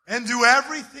and do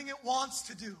everything it wants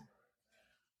to do.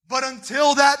 But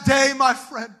until that day, my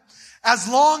friend, as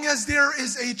long as there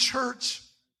is a church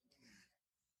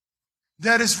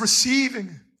that is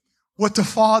receiving what the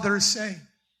Father is saying,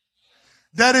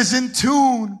 that is in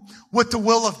tune with the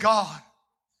will of God,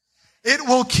 it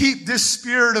will keep this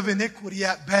spirit of iniquity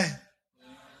at bay.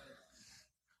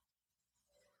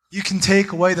 You can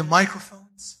take away the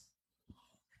microphones.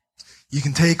 You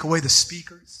can take away the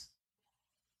speakers.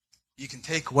 You can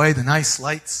take away the nice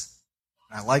lights.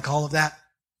 I like all of that.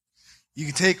 You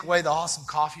can take away the awesome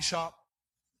coffee shop.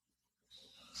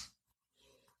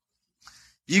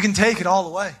 You can take it all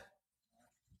away.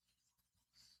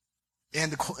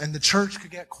 And the church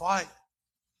could get quiet.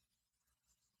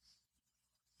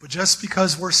 But just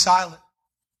because we're silent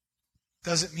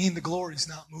doesn't mean the glory's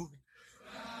not moving.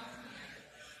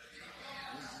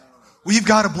 We've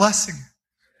got a blessing.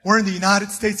 We're in the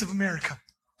United States of America.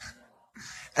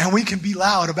 And we can be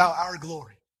loud about our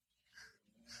glory.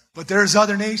 But there's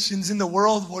other nations in the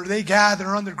world where they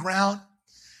gather underground.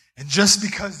 And just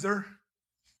because they're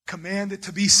commanded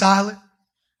to be silent,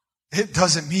 it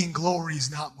doesn't mean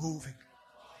glory's not moving.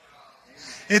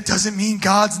 It doesn't mean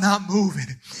God's not moving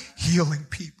and healing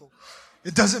people.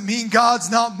 It doesn't mean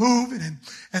God's not moving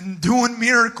and doing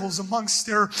miracles amongst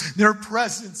their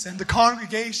presence and the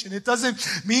congregation. It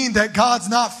doesn't mean that God's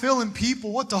not filling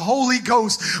people with the Holy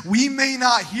Ghost. We may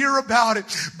not hear about it,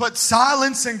 but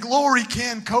silence and glory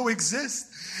can coexist.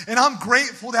 And I'm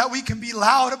grateful that we can be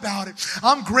loud about it.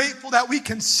 I'm grateful that we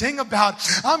can sing about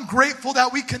it. I'm grateful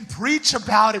that we can preach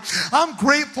about it. I'm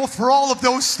grateful for all of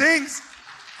those things.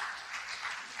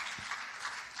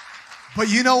 But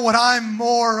you know what I'm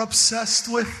more obsessed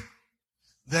with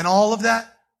than all of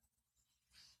that?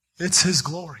 It's His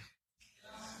glory.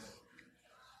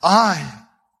 I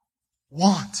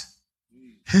want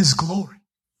His glory.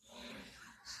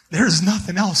 There's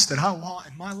nothing else that I want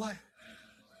in my life.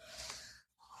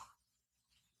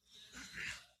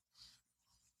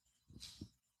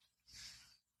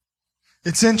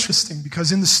 It's interesting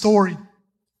because in the story, it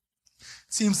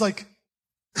seems like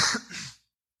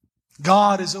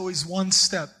God is always one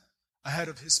step ahead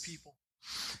of His people.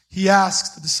 He asks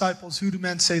the disciples, "Who do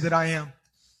men say that I am?"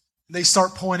 And they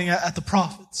start pointing at the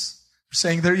prophets. They're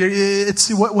saying,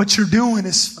 it's what you're doing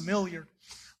is familiar.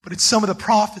 But it's some of the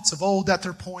prophets of old that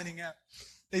they're pointing at.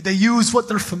 They use what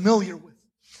they're familiar with.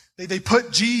 They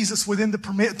put Jesus within the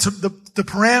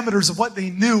parameters of what they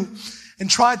knew and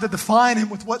tried to define Him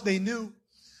with what they knew.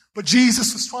 But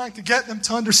Jesus was trying to get them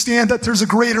to understand that there's a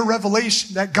greater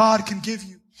revelation that God can give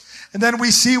you. And then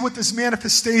we see with this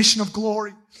manifestation of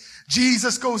glory,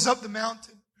 Jesus goes up the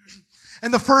mountain.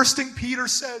 And the first thing Peter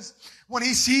says when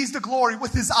he sees the glory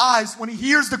with his eyes, when he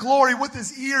hears the glory with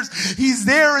his ears, he's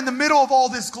there in the middle of all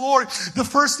this glory. The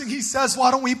first thing he says,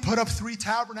 why don't we put up 3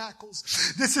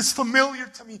 tabernacles? This is familiar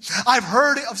to me. I've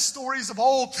heard it of stories of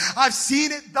old. I've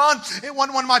seen it done.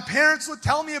 When my parents would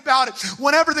tell me about it,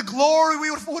 whenever the glory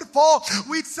would fall,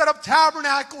 we'd set up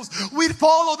tabernacles. We'd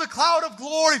follow the cloud of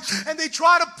glory, and they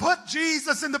try to put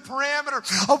Jesus in the parameter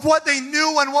of what they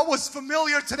knew and what was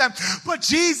familiar to them. But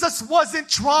Jesus wasn't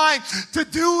trying to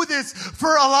do this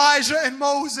for Elijah and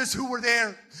Moses who were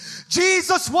there.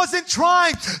 Jesus wasn't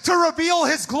trying to reveal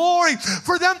his glory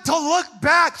for them to look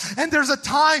back, and there's a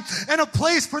time and a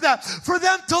place for that, for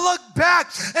them to look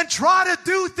back and try to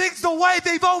do things the way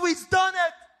they've always done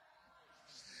it.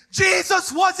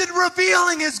 Jesus wasn't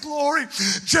revealing his glory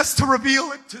just to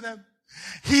reveal it to them.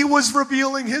 He was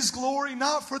revealing his glory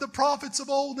not for the prophets of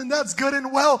old, and that's good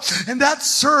and well, and that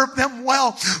served them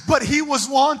well. But he was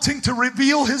wanting to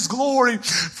reveal his glory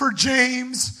for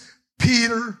James,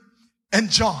 Peter,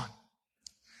 and John.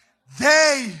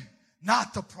 They,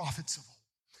 not the prophets of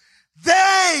old,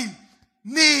 they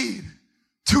need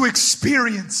to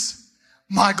experience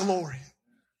my glory.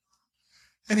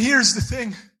 And here's the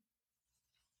thing.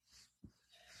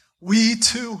 We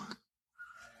too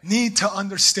need to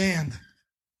understand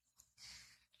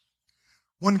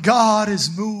when God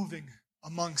is moving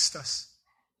amongst us,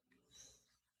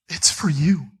 it's for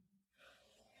you.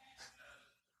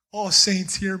 Oh,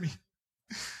 saints, hear me.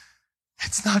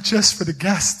 It's not just for the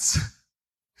guests.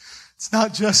 It's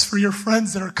not just for your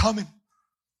friends that are coming.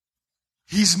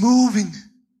 He's moving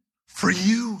for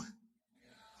you.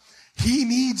 He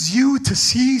needs you to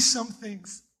see some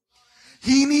things.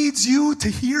 He needs you to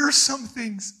hear some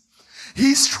things.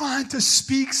 He's trying to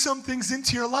speak some things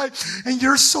into your life, and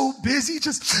you're so busy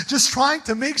just trying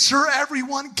to make sure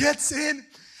everyone gets in.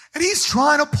 And he's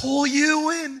trying to pull you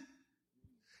in.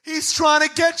 He's trying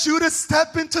to get you to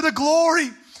step into the glory,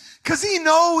 because he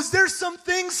knows there's some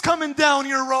things coming down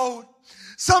your road.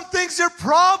 Some things you're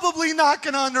probably not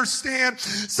going to understand.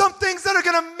 Some things that are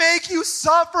going to make you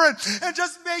suffer and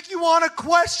just make you want to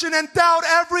question and doubt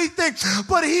everything.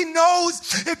 But he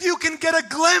knows if you can get a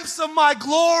glimpse of my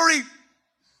glory,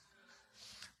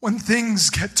 when things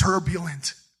get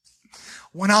turbulent,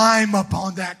 when I'm up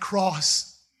on that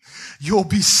cross, you'll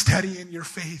be steady in your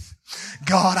faith.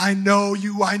 God, I know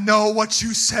you. I know what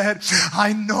you said.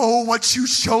 I know what you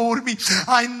showed me.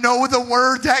 I know the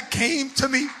word that came to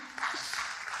me.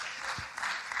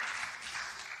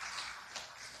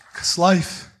 Because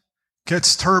life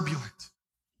gets turbulent.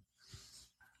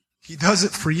 He does it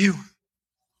for you.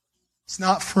 It's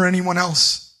not for anyone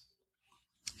else.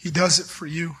 He does it for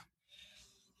you.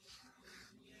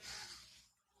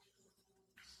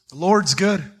 The Lord's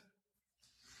good.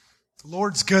 The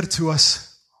Lord's good to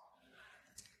us.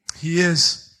 He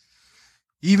is.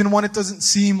 Even when it doesn't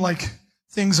seem like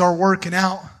things are working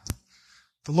out,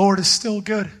 the Lord is still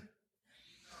good.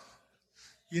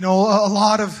 You know, a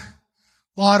lot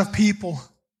of people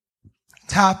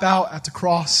tap out at the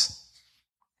cross.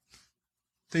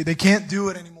 They can't do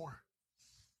it anymore.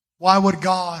 Why would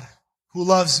God, who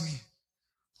loves me,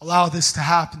 allow this to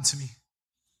happen to me?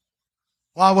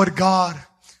 Why would God,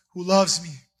 who loves me,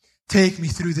 take me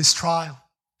through this trial?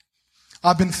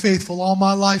 I've been faithful all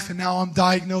my life, and now I'm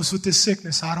diagnosed with this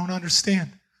sickness. I don't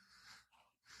understand.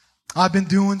 I've been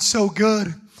doing so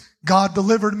good. God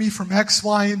delivered me from X,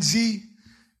 Y, and Z.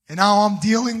 And now I'm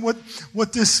dealing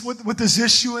with this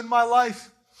issue in my life.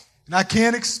 And I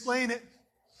can't explain it.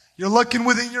 You're looking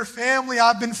within your family.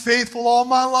 I've been faithful all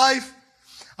my life.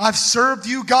 I've served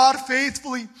you, God,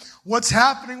 faithfully. What's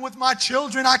happening with my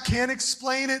children? I can't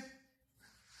explain it.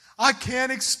 I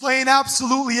can't explain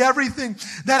absolutely everything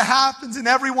that happens in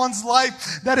everyone's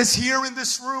life that is here in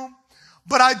this room.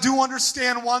 But I do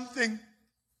understand one thing.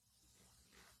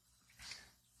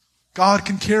 God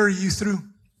can carry you through.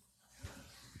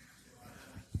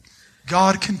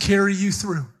 God can carry you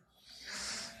through.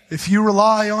 If you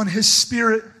rely on His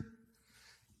Spirit,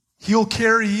 He'll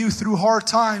carry you through hard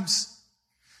times.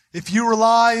 If you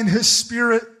rely on His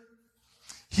Spirit,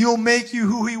 He'll make you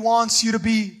who He wants you to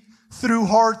be through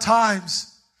hard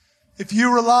times. If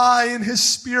you rely on His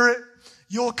Spirit,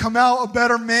 you'll come out a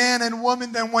better man and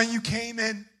woman than when you came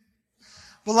in.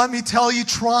 But let me tell you,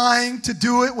 trying to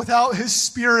do it without His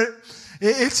Spirit,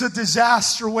 it's a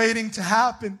disaster waiting to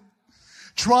happen.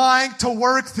 trying to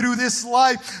work through this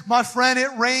life. My friend, it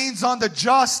rains on the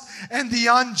just and the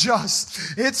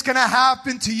unjust. It's going to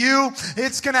happen to you.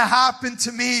 It's going to happen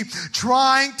to me.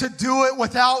 Trying to do it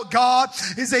without God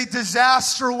is a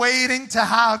disaster waiting to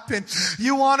happen.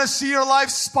 You want to see your life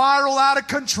spiral out of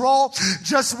control?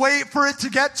 Just wait for it to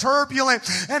get turbulent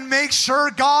and make sure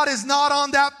God is not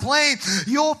on that plane.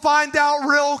 You'll find out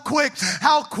real quick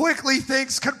how quickly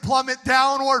things can plummet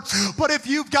downward. But if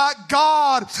you've got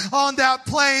God on that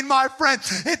plane, my friend,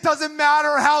 it doesn't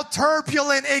matter how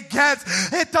turbulent it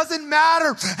gets. It doesn't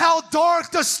matter how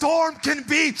dark the storm can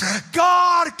be.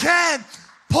 God can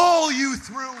pull you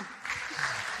through.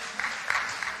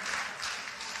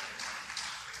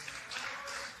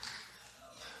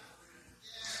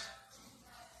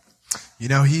 You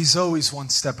know, He's always one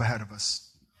step ahead of us.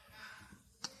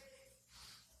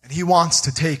 And He wants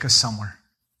to take us somewhere.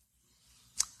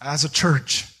 As a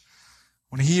church,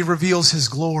 when He reveals His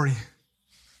glory,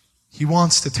 He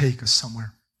wants to take us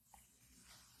somewhere.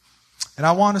 And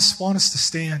I want us to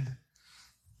stand.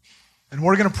 And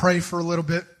we're going to pray for a little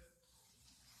bit.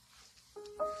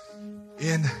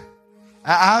 And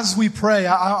as we pray,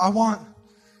 I want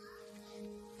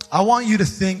you to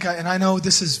think, and I know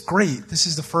this is great. This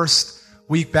is the first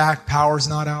week back. Power's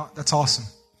not out. That's awesome.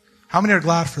 How many are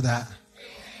glad for that?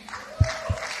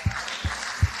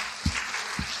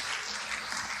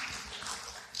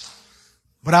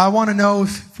 But I want to know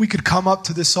if we could come up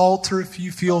to this altar, if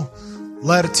you feel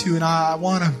led to,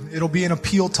 and it'll be an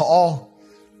appeal to all.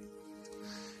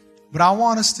 But I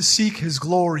want us to seek His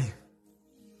glory,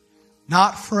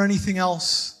 not for anything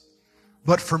else,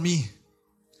 but for me.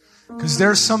 Because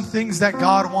there's some things that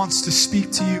God wants to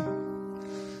speak to you.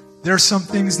 There's some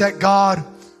things that God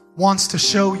wants to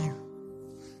show you.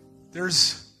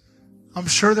 I'm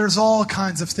sure there's all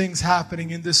kinds of things happening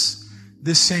in this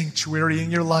sanctuary in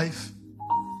your life.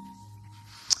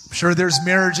 I'm sure there's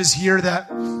marriages here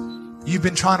that you've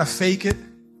been trying to fake it.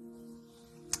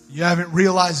 You haven't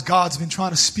realized God's been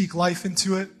trying to speak life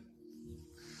into it.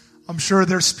 I'm sure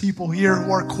there's people here who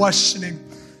are questioning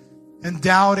and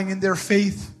doubting in their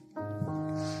faith.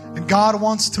 And God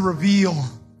wants to reveal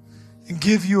and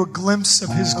give you a glimpse of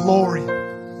His glory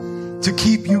to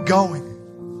keep you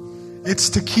going. It's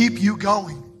to keep you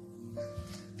going.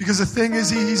 Because the thing is,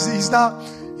 He's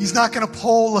not going to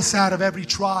pull us out of every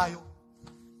trial.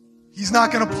 He's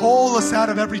not going to pull us out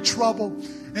of every trouble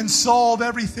and solve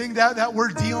everything that we're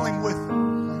dealing with.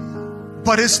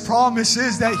 But His promise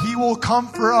is that He will come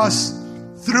for us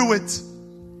through it.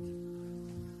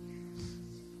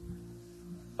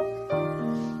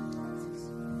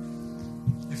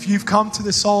 If you've come to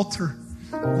this altar,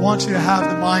 I want you to have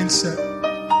the mindset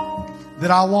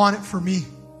that I want it for me.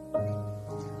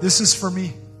 This is for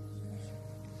me.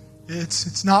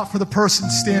 It's not for the person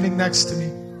standing next to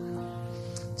me.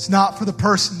 It's not for the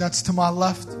person that's to my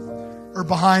left or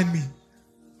behind me.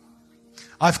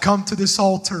 I've come to this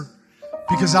altar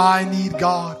because I need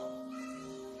God.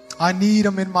 I need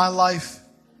Him in my life.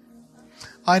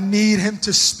 I need Him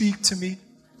to speak to me.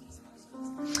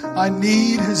 I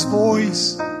need His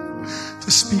voice to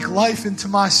speak life into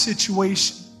my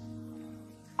situation.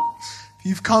 If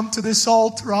you've come to this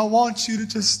altar, I want you to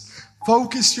just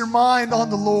focus your mind on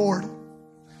the Lord.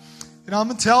 And I'm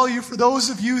going to tell you, for those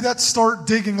of you that start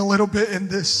digging a little bit in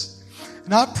this,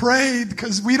 and I prayed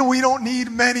because we don't need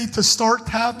many to start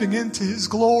tapping into His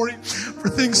glory for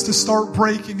things to start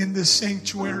breaking in this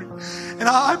sanctuary. And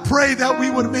I pray that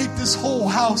we would make this whole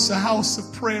house a house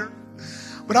of prayer.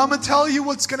 But I'm going to tell you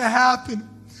what's going to happen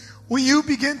when you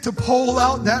begin to pull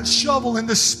out that shovel in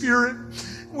the Spirit.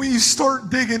 When you start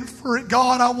digging for it,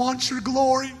 God, I want your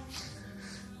glory.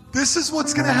 This is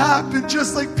what's going to happen,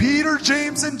 just like Peter,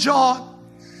 James, and John.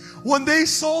 When they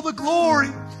saw the glory,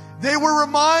 they were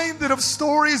reminded of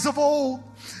stories of old.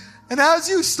 And as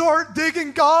you start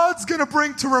digging, God's going to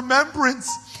bring to remembrance,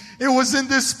 it was in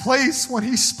this place when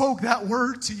He spoke that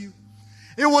word to you.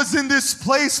 It was in this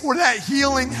place where that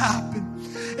healing happened.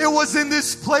 It was in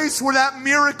this place where that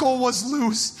miracle was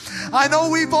loose. I know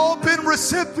we've all been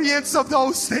recipients of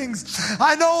those things.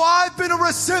 I know I've been a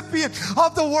recipient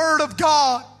of the Word of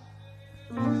God.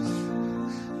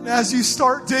 And as you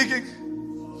start digging,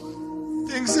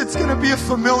 it's going to be a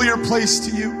familiar place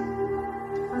to you.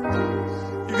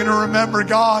 You're going to remember,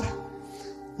 God,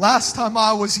 last time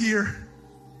I was here,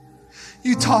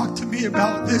 you talked to me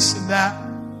about this and that.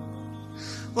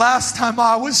 Last time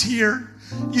I was here,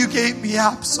 you gave me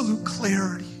absolute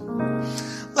clarity.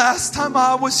 Last time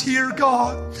I was here,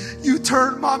 God, you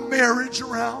turned my marriage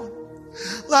around.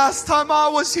 Last time I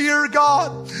was here,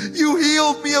 God, you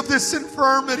healed me of this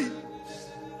infirmity.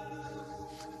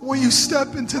 When you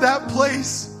step into that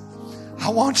place, I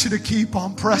want you to keep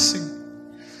on pressing.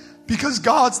 Because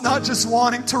God's not just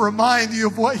wanting to remind you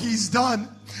of what He's done.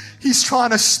 He's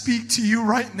trying to speak to you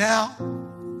right now.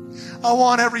 I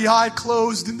want every eye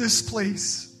closed in this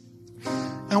place.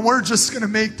 And we're just going to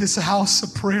make this a house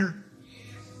of prayer.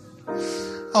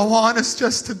 I want us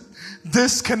just to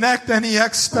disconnect any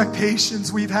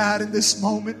expectations we've had in this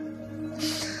moment.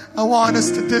 I want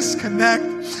us to disconnect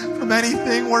from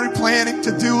anything we're planning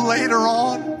to do later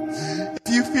on.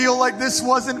 If you feel like this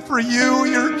wasn't for you,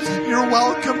 you're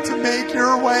welcome to make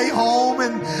your way home,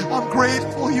 and I'm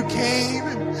grateful you came,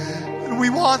 and we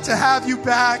want to have you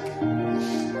back.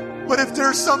 But if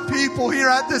there's some people here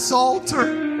at this altar,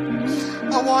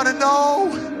 I want to know,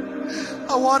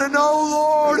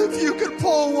 Lord, if you could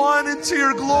pull one into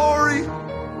your glory.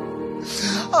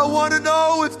 I want to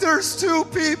know if there's two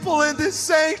people in this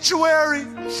sanctuary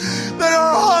that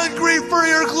are hungry for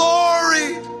your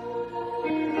glory.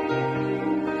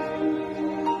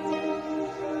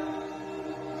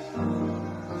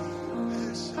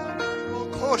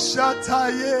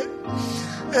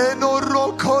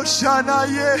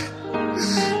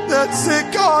 That's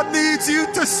it. God needs you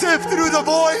to sift through the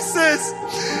voices.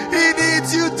 He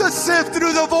needs you to sift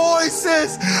through the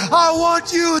voices. I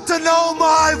want you to know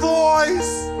my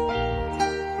voice.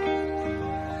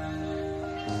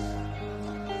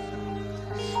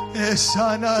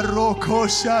 Eshana roko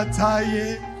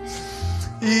shataye,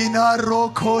 ina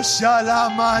roko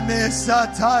shalamane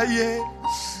sataye,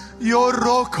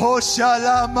 yoroko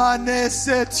shalamane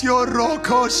set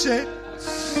yoroko she,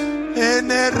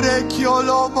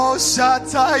 enerekiolomo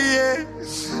shataye.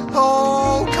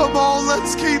 Oh, come on,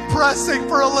 let's keep pressing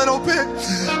for a little bit.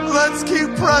 Let's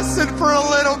keep pressing for a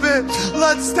little bit.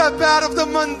 Let's step out of the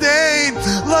mundane.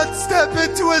 Let's step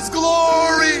into His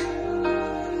glory.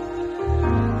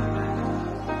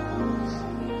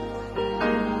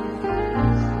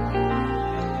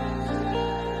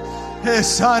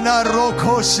 Esana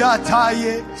roko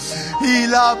shataye,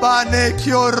 ilabane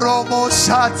kyo romo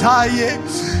shataye,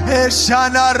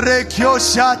 esana rekyo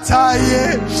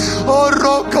shataye,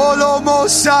 oroko lomo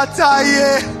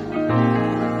shataye.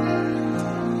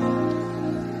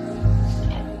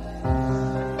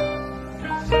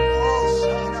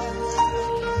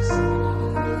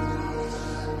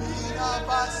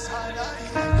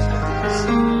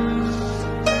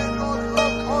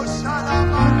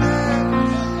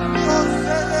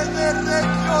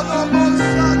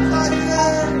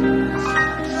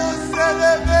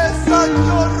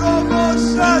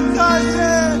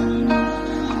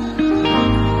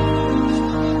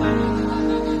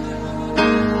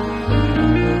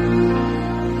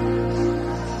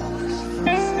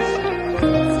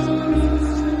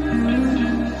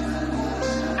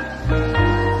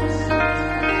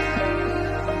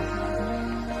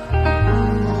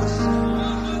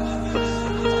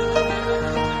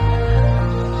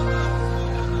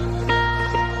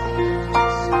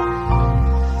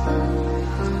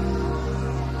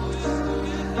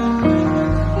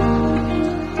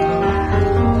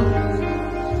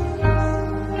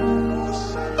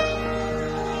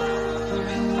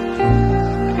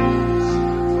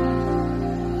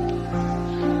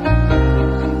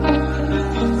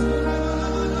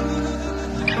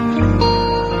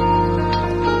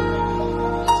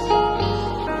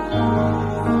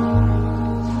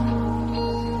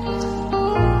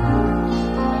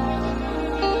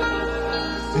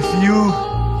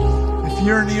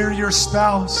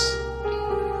 Spouse,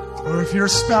 or if your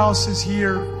spouse is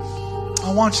here,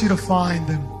 I want you to find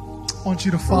them. I want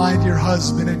you to find your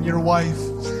husband and your wife.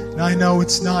 And I know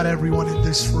it's not everyone in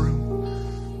this room,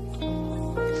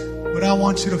 but I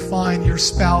want you to find your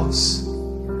spouse.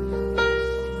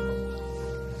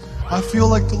 I feel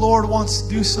like the Lord wants to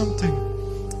do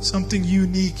something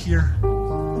unique here.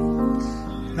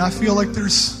 And I feel like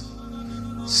there's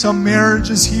some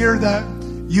marriages here that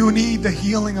you need the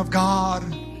healing of God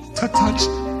to touch.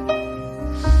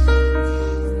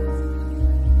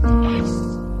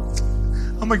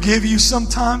 I'm going to give you some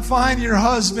time. Find your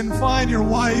husband, find your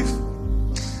wife.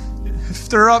 If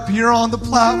they're up here on the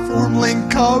platform,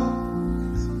 link up.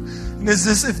 And if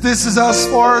this is as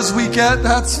far as we get,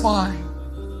 that's fine.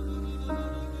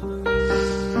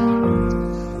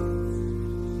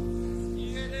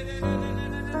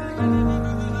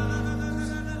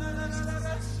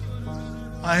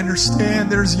 I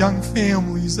understand there's young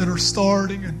families that are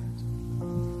starting, and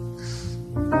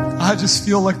I just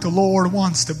feel like the Lord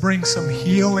wants to bring some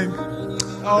healing.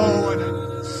 Oh, and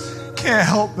I can't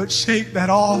help but shake that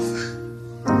off.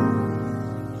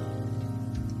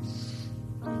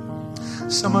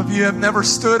 Some of you have never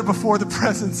stood before the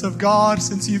presence of God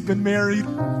since you've been married.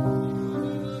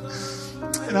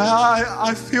 And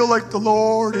I feel like the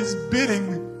Lord is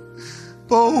bidding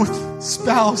both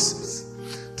spouses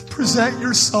to present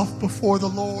yourself before the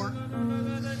Lord.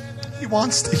 He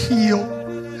wants to heal.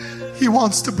 He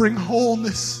wants to bring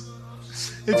wholeness.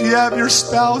 If you have your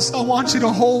spouse, I want you to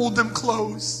hold them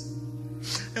close.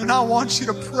 And I want you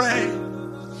to pray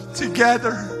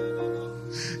together.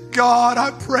 God,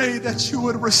 I pray that you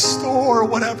would restore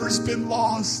whatever's been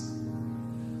lost.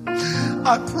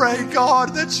 I pray,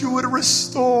 God, that you would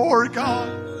restore, God,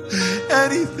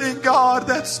 anything, God,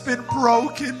 that's been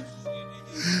broken.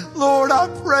 Lord, I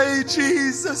pray,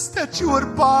 Jesus, that you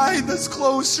would bind us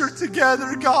closer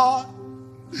together, God.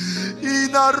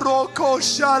 Inaroko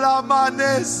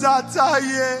shalamane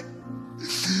sataye.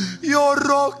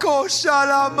 Yoroko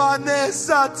shalamane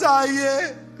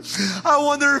sataye. I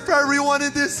wonder if everyone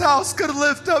in this house could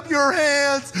lift up your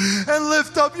hands and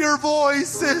lift up your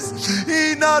voices.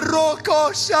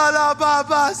 Inaroko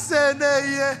shalababa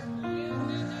seneye.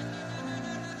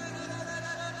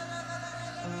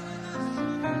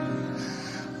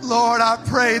 Lord, I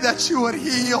pray that you would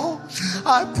heal.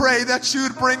 I pray that you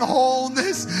would bring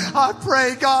wholeness. I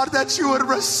pray, God, that you would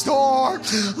restore.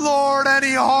 Lord,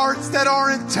 any hearts that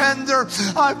aren't tender,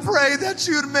 I pray that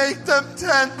you'd make them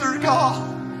tender,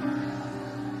 God.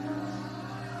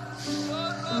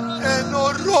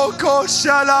 Enoroko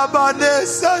shalabane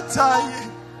sataye.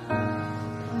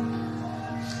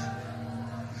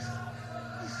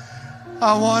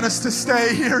 I want us to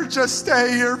stay here. Just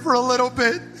stay here for a little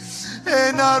bit.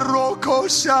 Enaroko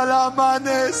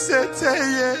shalamane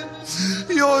seteye.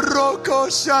 Yoroko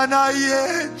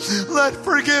shanaye. Let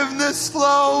forgiveness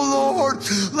flow, Lord.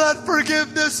 Let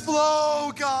forgiveness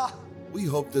flow, God. We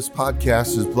hope this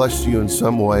podcast has blessed you in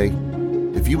some way.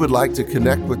 If you would like to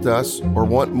connect with us or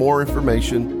want more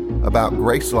information about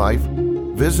Grace Life,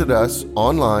 visit us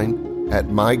online at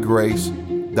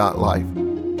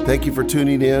mygrace.life. Thank you for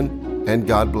tuning in, and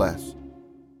God bless.